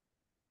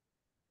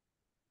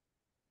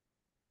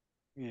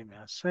 Give me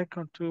a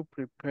second to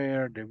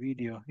prepare the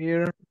video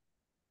here.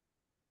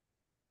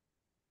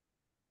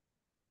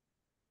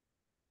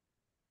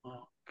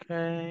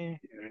 Okay,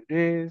 here it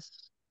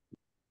is.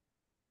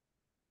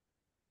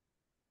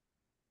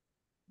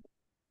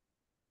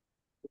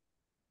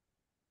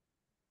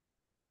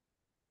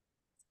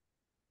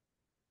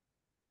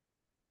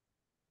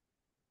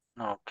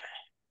 Okay.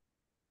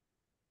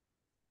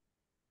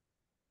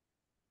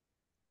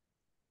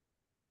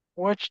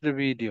 Watch the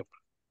video.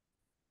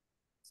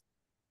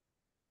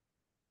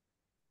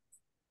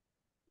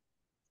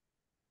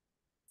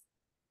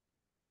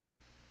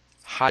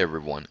 Hi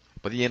everyone.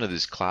 By the end of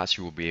this class,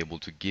 you will be able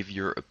to give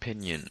your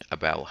opinion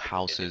about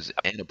houses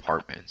and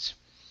apartments.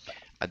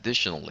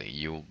 Additionally,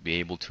 you will be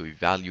able to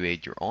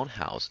evaluate your own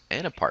house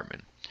and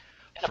apartment.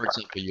 For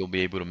example, you'll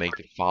be able to make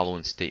the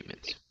following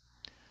statements.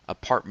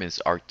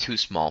 Apartments are too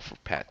small for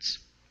pets,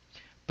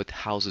 but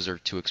houses are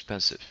too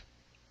expensive.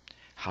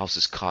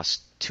 Houses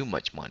cost too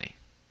much money.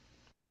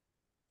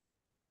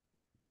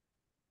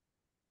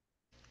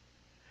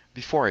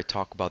 Before I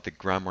talk about the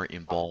grammar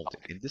involved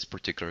in this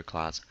particular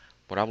class,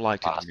 what I would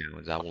like to do now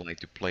is I would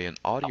like to play an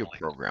audio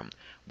program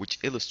which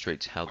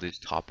illustrates how this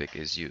topic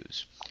is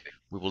used.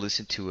 We will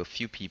listen to a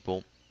few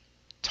people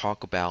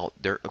talk about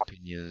their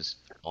opinions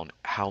on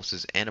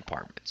houses and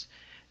apartments.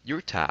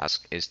 Your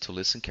task is to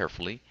listen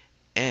carefully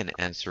and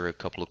answer a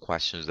couple of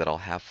questions that I'll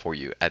have for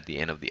you at the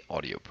end of the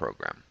audio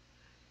program.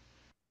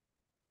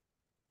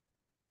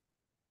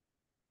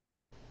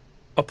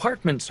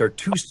 Apartments are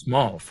too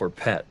small for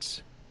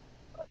pets.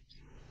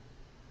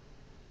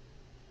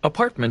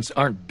 Apartments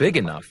aren't big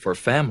enough for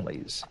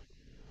families.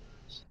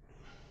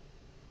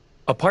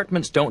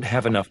 Apartments don't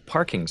have enough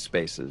parking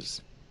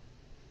spaces.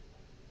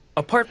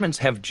 Apartments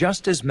have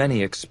just as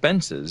many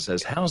expenses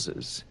as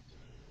houses.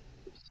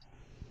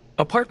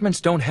 Apartments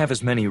don't have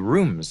as many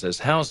rooms as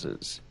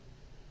houses.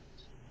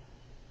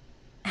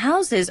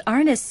 Houses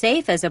aren't as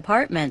safe as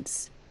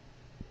apartments.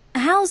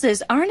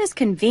 Houses aren't as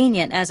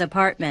convenient as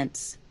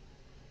apartments.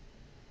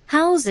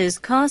 Houses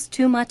cost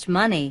too much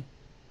money.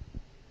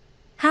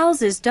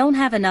 Houses don't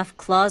have enough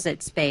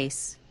closet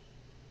space.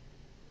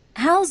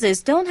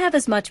 Houses don't have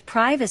as much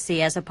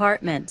privacy as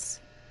apartments.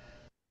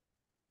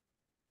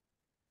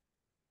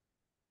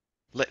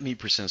 Let me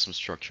present some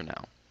structure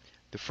now.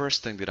 The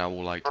first thing that I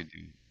would like to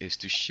do is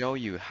to show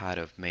you how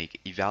to make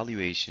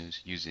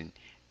evaluations using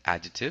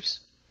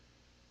adjectives.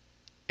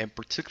 And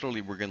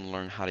particularly, we're going to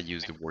learn how to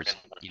use the words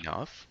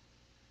enough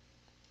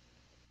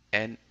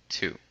and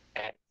too.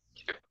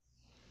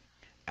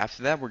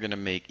 After that, we're going to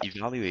make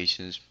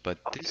evaluations, but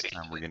this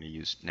time we're going to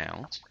use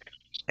nouns.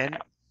 And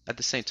at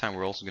the same time,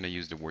 we're also going to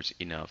use the words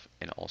enough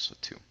and also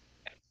too.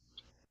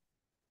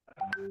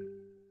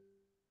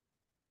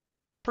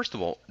 First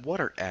of all,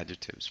 what are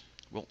adjectives?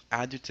 Well,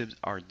 adjectives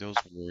are those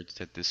words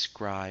that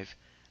describe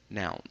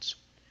nouns.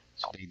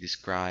 So they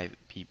describe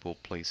people,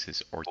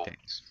 places, or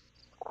things.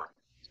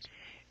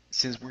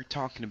 Since we're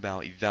talking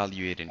about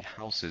evaluating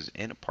houses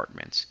and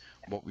apartments,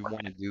 what we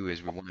want to do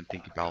is we want to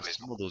think about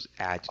some of those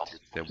adjectives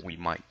that we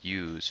might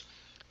use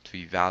to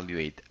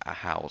evaluate a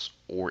house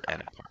or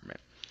an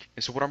apartment.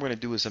 And so what I'm going to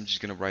do is I'm just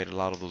going to write a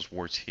lot of those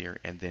words here,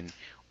 and then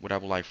what I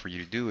would like for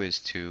you to do is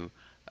to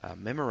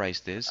memorize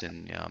this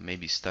and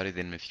maybe study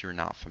them if you're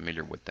not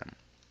familiar with them.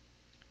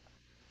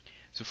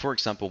 So for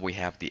example, we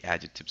have the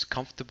adjectives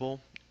comfortable,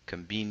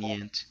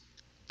 convenient,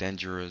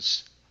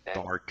 dangerous,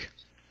 dark,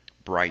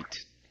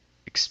 bright,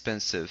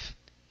 expensive,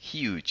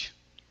 huge,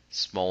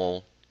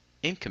 small,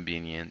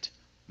 inconvenient,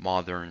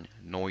 modern,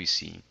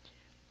 noisy,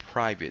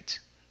 private,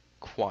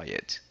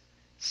 quiet,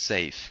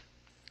 safe,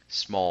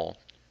 small,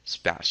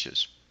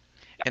 spacious.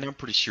 And I'm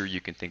pretty sure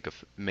you can think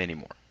of many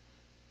more.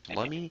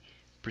 Let me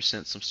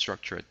present some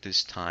structure at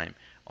this time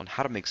on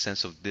how to make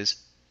sense of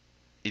this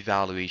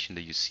evaluation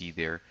that you see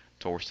there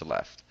towards the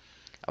left.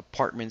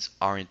 Apartments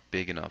aren't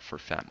big enough for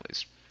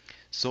families.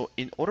 So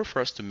in order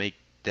for us to make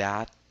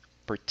that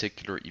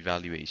particular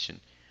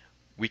evaluation,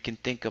 we can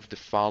think of the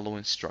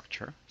following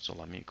structure. So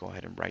let me go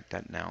ahead and write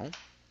that now.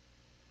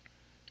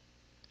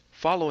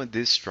 Following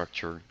this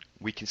structure,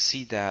 we can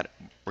see that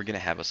we're going to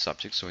have a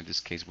subject. So in this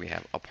case, we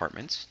have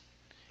apartments.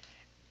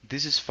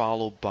 This is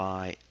followed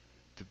by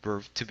the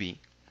verb to be.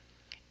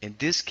 In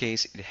this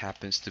case, it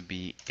happens to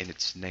be in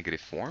its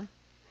negative form.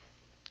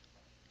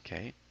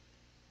 Okay.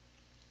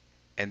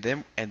 And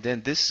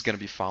then this is going to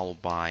be followed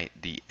by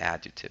the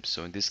adjective.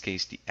 So in this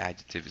case, the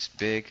adjective is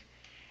big.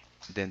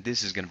 Then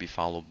this is going to be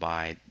followed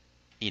by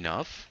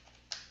enough.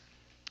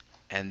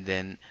 And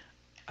then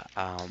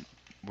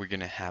we're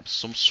going to have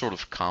some sort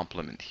of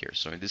complement here.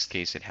 So in this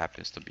case, it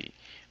happens to be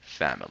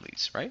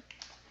families, right?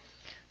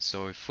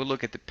 So if we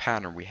look at the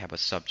pattern, we have a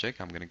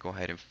subject. I'm going to go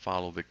ahead and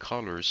follow the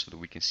colors so that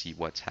we can see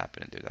what's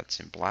happening there. That's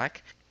in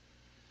black.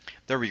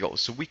 There we go.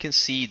 So we can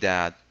see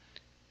that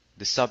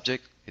the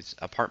subject is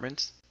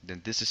apartments.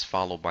 Then this is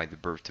followed by the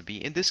verb to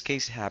be. In this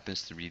case, it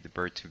happens to be the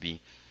verb to be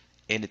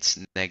in its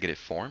negative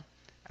form.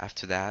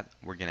 After that,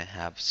 we're going to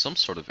have some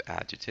sort of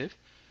adjective.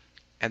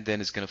 And then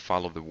it's going to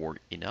follow the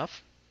word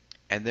enough.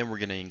 And then we're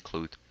going to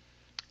include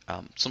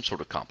some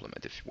sort of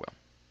complement, if you will.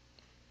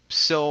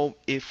 So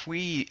if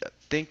we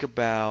think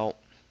about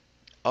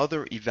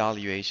other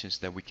evaluations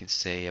that we can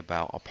say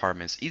about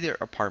apartments, either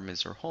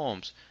apartments or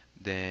homes,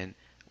 then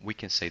we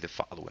can say the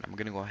following. I'm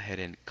going to go ahead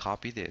and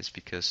copy this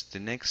because the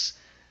next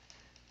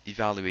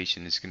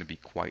evaluation is going to be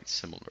quite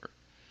similar.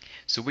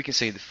 So we can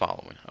say the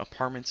following.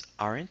 Apartments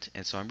aren't,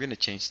 and so I'm going to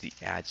change the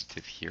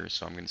adjective here.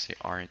 So I'm going to say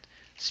aren't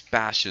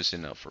spacious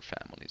enough for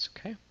families,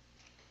 okay?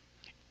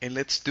 And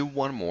let's do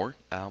one more.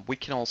 We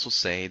can also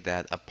say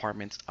that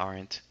apartments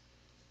aren't,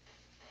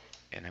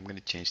 and I'm going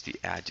to change the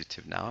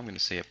adjective now. I'm going to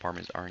say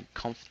apartments aren't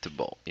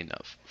comfortable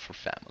enough for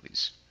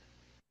families.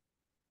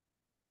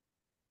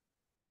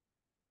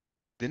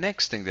 The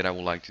next thing that I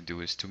would like to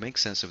do is to make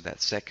sense of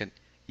that second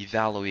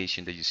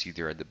evaluation that you see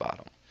there at the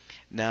bottom.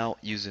 Now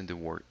using the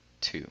word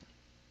to.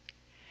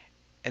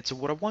 And so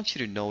what I want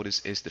you to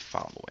notice is the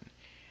following,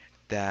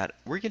 that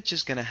we're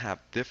just going to have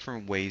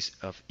different ways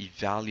of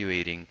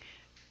evaluating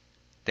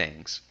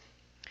things.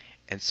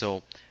 And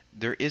so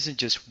there isn't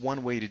just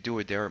one way to do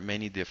it, there are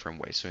many different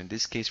ways. So in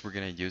this case, we're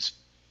going to use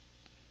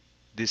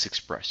this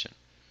expression.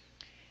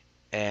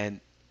 And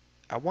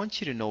I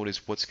want you to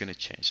notice what's going to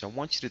change. So I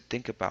want you to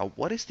think about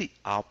what is the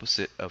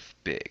opposite of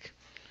big.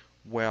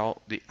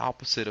 Well, the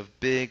opposite of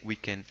big, we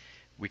can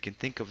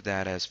think of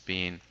that as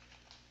being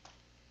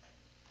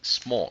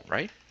small,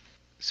 right?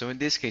 So in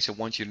this case, I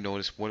want you to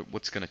notice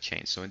what's going to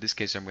change. So in this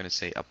case, I'm going to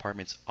say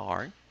apartments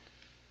are.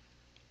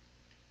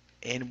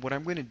 And what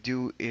I'm going to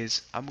do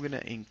is I'm going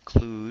to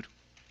include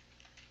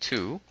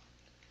to,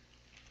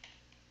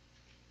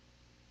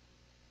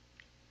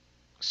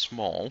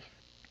 small.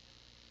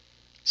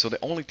 So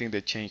the only thing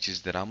that changes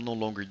is that I'm no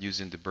longer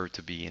using the verb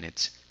to be in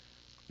its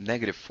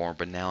negative form,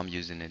 but now I'm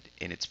using it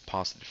in its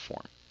positive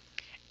form.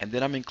 And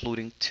then I'm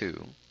including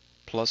to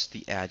plus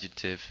the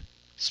adjective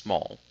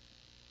small,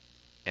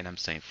 and I'm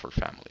saying for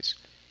families.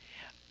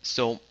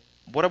 So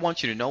what I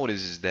want you to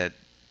notice is that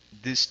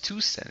these two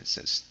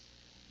sentences,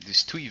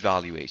 these two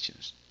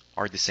evaluations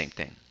are the same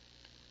thing.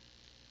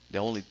 The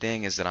only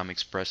thing is that I'm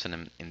expressing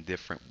them in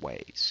different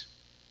ways.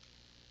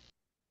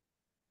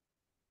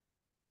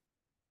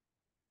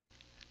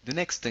 The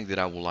next thing that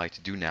I would like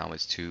to do now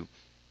is to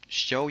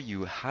show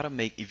you how to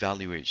make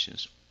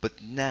evaluations,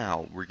 but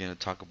now we're going to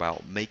talk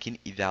about making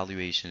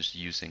evaluations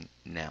using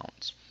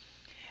nouns.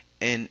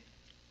 And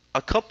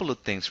a couple of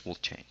things will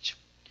change.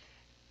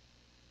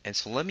 And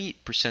so let me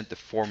present the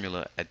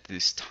formula at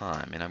this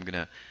time, and I'm going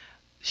to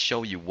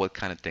show you what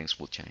kind of things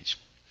will change.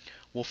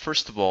 Well,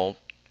 first of all,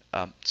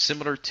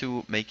 similar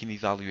to making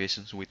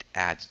evaluations with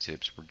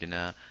adjectives, we're going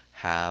to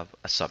have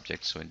a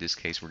subject. So in this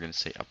case, we're going to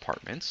say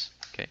apartments.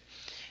 Okay,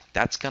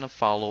 that's going to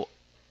follow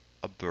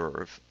a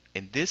verb.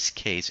 In this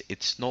case,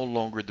 it's no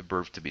longer the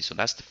verb to be. So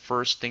that's the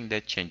first thing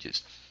that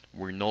changes.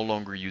 We're no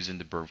longer using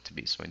the verb to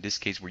be. So in this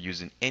case, we're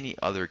using any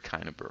other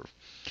kind of verb.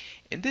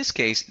 In this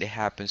case, it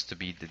happens to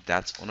be that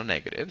that's on a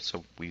negative.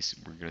 So we're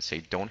going to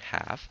say don't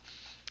have.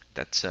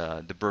 That's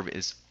the verb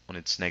is on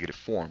its negative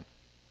form.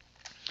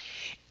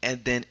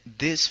 And then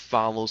this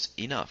follows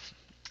enough.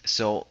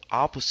 So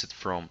opposite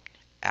from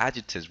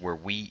adjectives where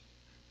we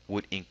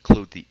would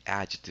include the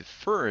adjective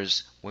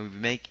first, when we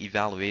make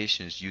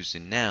evaluations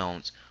using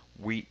nouns,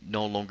 we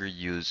no longer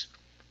use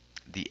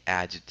the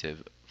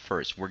adjective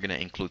first. We're going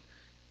to include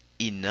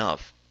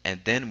enough,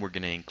 and then we're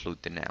going to include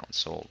the noun.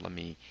 So let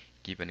me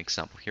give an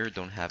example here.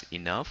 Don't have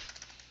enough.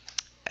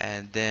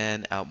 and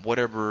then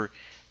whatever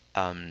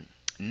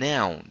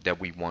noun that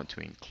we want to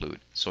include.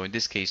 So in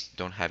this case,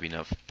 don't have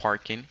enough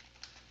parking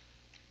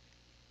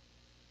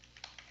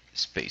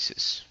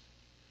spaces.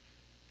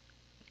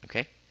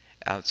 Okay,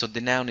 so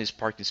the noun is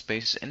parking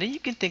spaces, and then you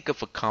can think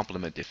of a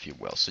complement, if you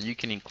will. So you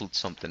can include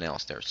something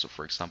else there. So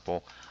for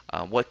example,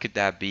 what could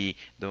that be?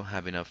 Don't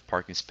have enough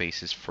parking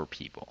spaces for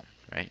people,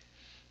 right?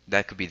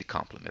 That could be the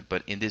complement.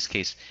 But in this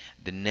case,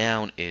 the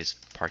noun is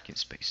parking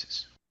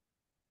spaces.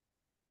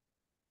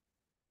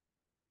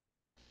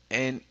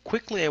 And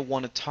quickly, I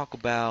want to talk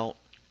about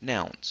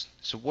nouns.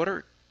 So what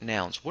are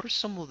nouns? What are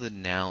some of the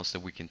nouns that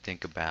we can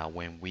think about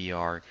when we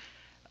are,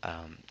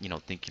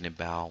 thinking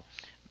about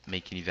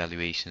making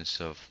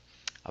evaluations of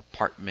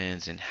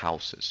apartments and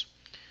houses?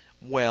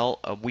 Well,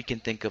 we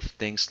can think of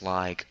things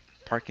like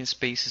parking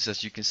spaces,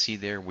 as you can see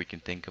there. We can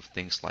think of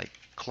things like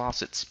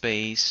closet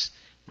space,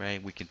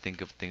 right? We can think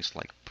of things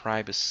like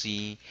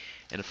privacy,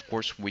 and of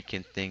course, we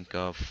can think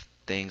of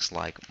things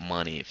like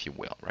money, if you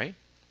will, right?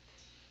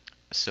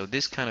 So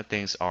these kind of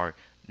things are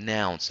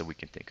nouns that we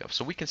can think of.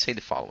 So we can say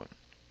the following.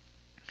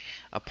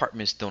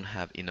 Apartments don't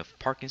have enough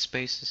parking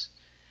spaces.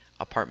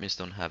 Apartments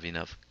don't have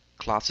enough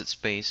closet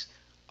space.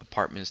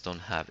 Apartments don't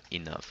have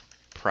enough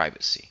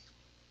privacy.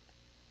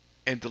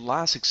 And the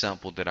last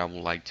example that I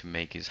would like to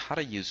make is how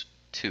to use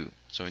to.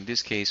 So in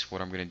this case,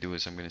 what I'm going to do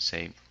is I'm going to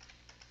say,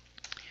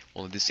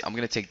 well, I'm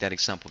going to take that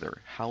example there.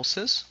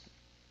 Houses,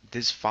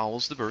 this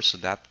follows the verb, so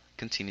that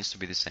continues to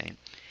be the same.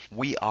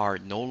 We are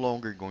no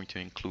longer going to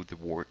include the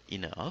word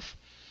enough.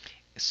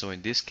 So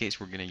in this case,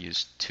 we're going to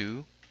use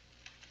too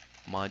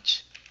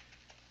much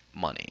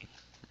money,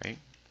 right?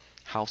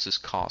 Houses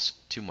cost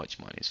too much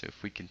money. So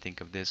if we can think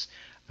of this,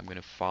 I'm going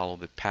to follow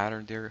the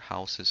pattern there.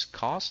 Houses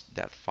cost,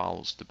 that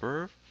follows the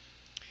verb.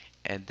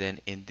 And then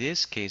in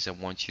this case, I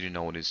want you to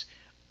notice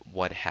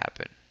what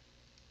happened.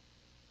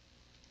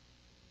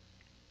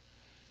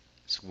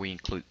 So we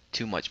include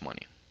too much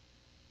money.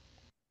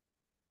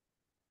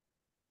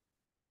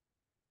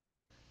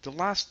 The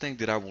last thing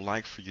that I would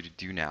like for you to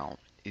do now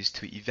is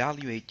to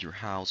evaluate your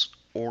house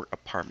or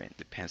apartment,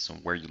 depends on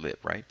where you live,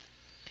 right?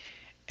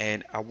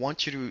 And I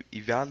want you to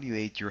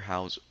evaluate your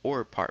house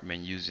or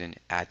apartment using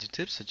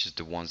adjectives such as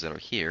the ones that are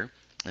here,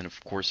 and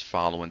of course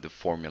following the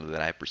formula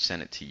that I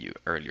presented to you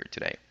earlier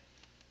today.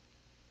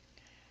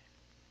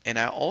 And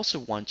I also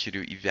want you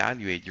to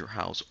evaluate your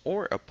house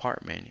or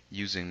apartment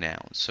using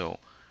nouns. So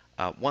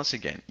once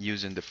again,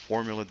 using the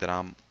formula that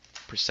I'm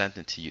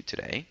presenting to you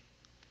today.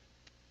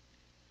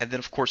 And then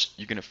of course,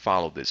 you're going to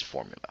follow this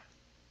formula.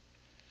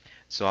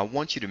 So I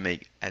want you to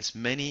make as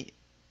many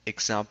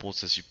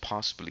examples as you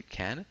possibly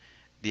can.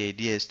 The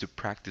idea is to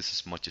practice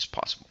as much as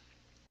possible.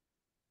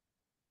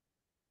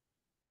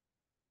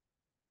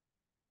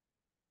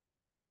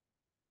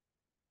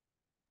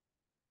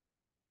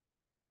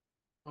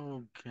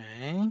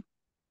 Okay.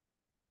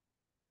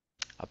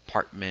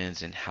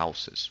 Apartments and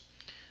houses.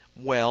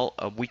 Well,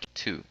 we can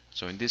too.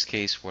 So in this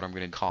case, what I'm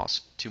going to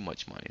cost too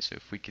much money. So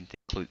if we can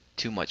include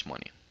too much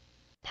money.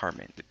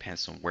 Apartment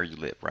depends on where you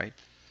live, right?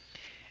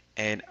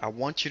 And I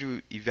want you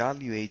to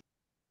evaluate.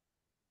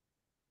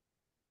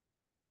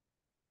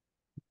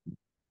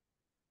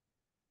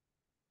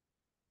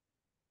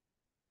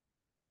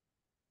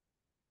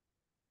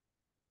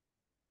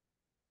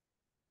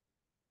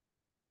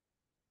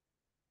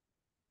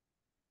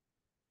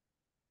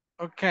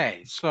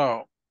 Okay,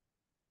 so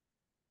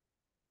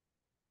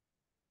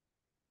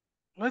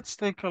let's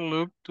take a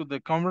look to the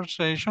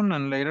conversation,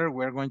 and later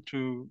we're going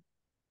to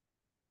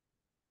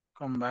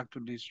come back to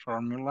this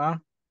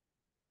formula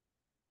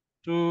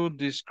to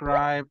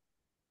describe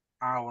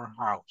our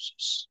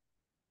houses.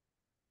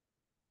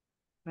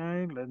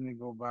 Okay, let me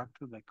go back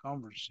to the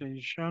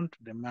conversation, to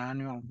the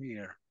manual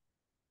here.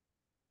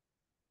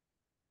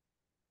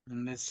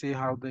 And let's see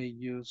how they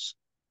used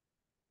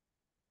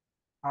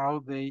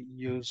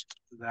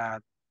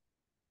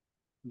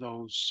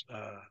those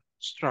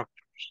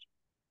structures.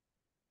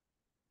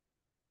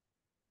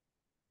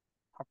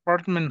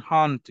 Apartment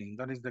hunting,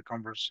 that is the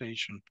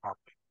conversation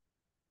topic.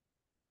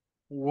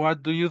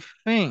 What do you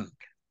think?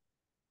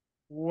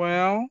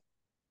 Well,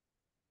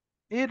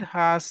 it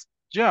has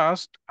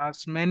just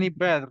as many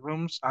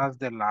bedrooms as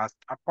the last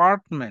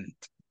apartment.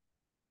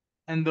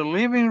 And the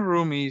living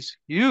room is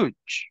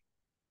huge.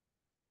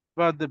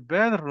 But the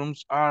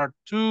bedrooms are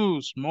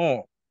too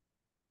small.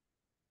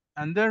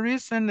 And there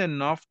isn't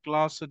enough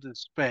closet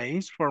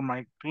space for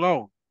my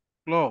clothes.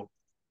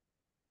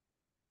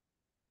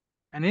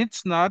 And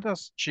it's not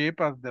as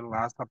cheap as the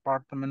last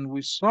apartment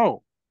we saw.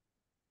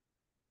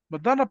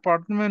 But that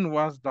apartment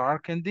was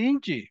dark and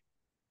dingy.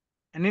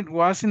 And it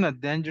was in a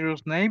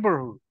dangerous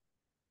neighborhood.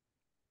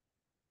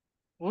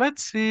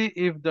 Let's see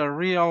if the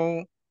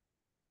real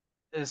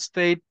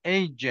estate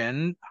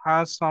agent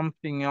has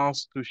something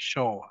else to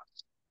show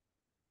us.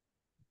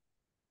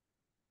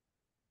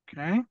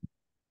 Okay.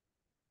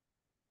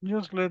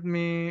 Just let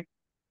me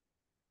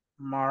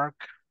mark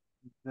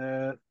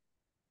the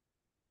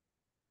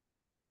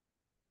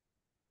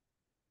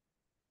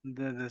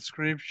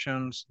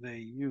descriptions they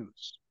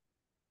use.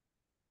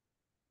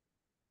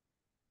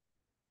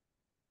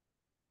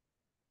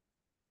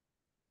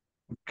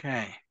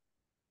 Okay.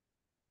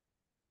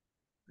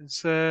 It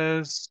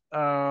says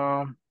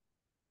the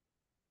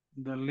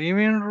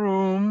living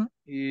room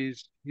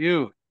is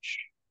huge.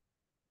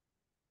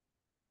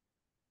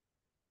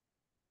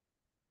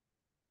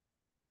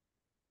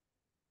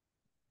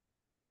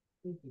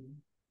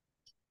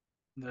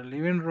 The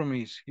living room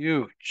is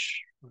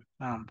huge, for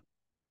example.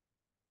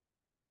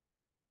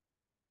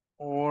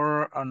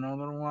 Or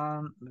another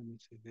one, let me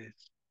see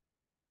this.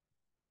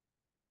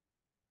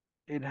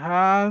 It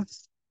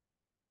has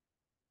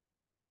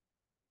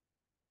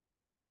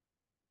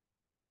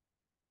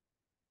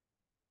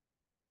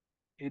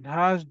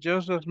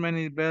just as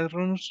many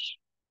bedrooms.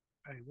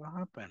 Hey, what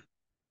happened?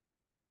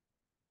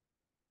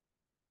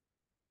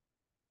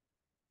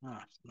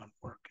 Ah, it's not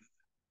working.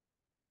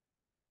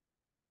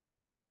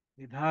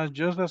 It has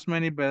just as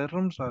many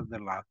bedrooms as the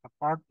last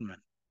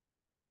apartment.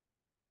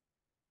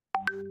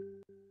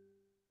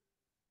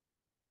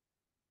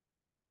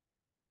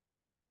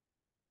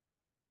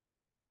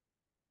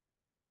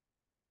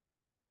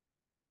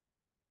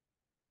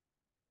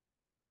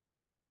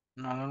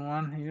 Another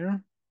one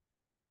here.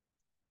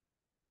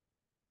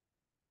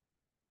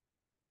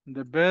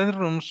 The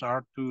bedrooms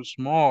are too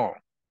small.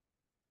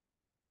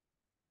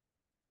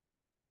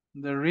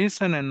 There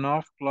isn't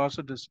enough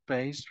closet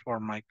space for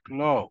my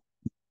clothes.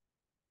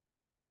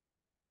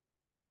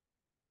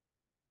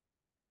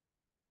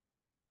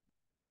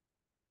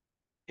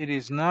 It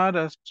is not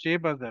as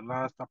cheap as the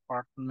last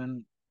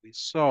apartment we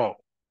saw.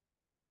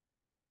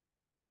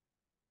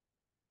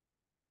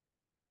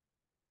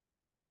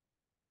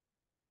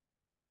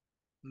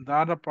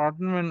 That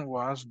apartment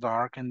was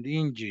dark and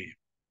dingy.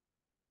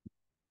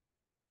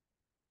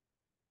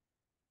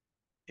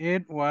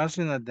 It was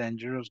in a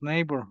dangerous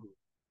neighborhood.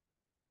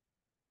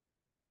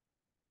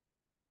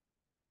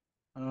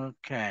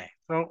 Okay,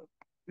 so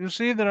you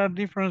see there are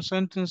different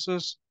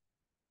sentences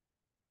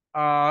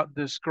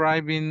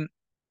describing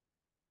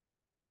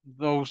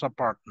those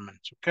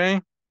apartments,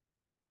 okay?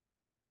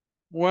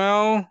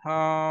 Well,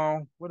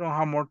 we don't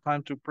have more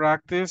time to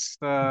practice.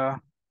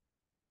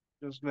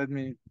 Just let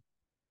me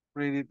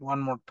read it one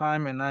more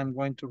time and I'm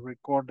going to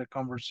record the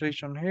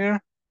conversation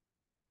here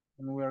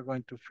and we are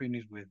going to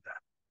finish with that.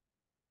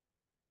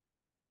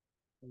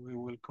 We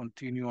will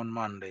continue on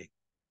Monday.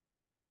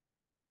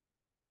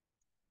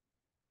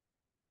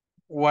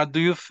 What do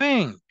you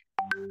think?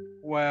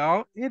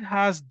 Well, it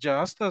has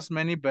just as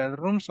many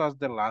bedrooms as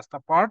the last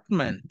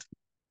apartment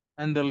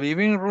and the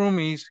living room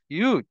is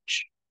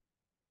huge.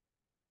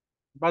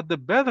 But the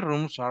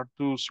bedrooms are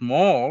too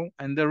small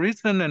and there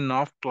isn't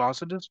enough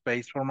closet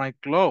space for my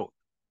clothes.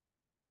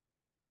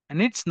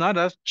 And it's not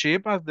as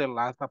cheap as the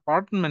last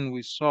apartment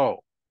we saw.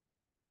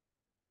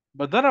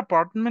 But that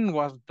apartment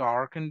was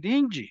dark and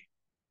dingy,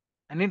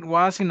 and it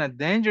was in a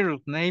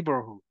dangerous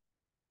neighborhood.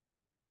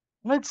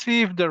 Let's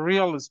see if the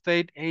real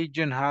estate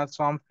agent has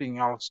something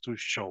else to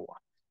show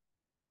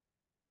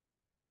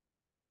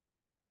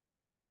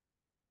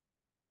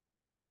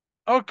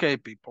us. Okay,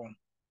 people.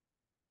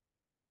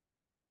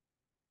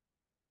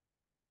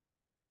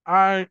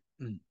 I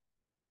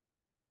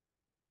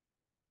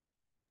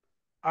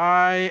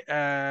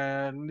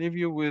leave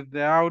you with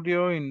the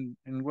audio in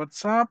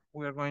WhatsApp.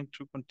 We are going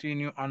to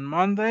continue on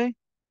Monday.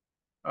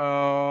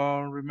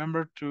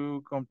 Remember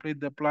to complete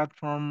the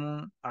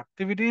platform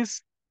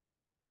activities.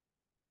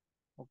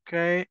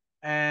 Okay,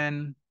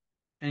 and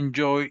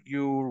enjoy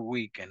your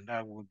weekend.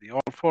 That will be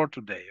all for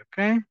today,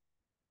 okay?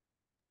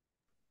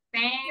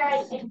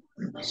 Thanks.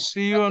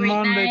 See you on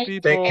Monday,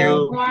 people. Thank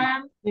you.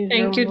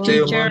 Thank you, See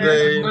you teacher.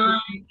 Monday. Bye.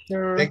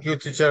 Thank you,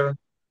 teacher.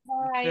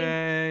 Bye.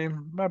 Okay,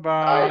 Bye.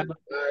 bye-bye. Bye.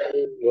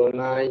 Good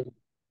night.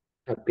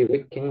 Happy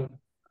weekend.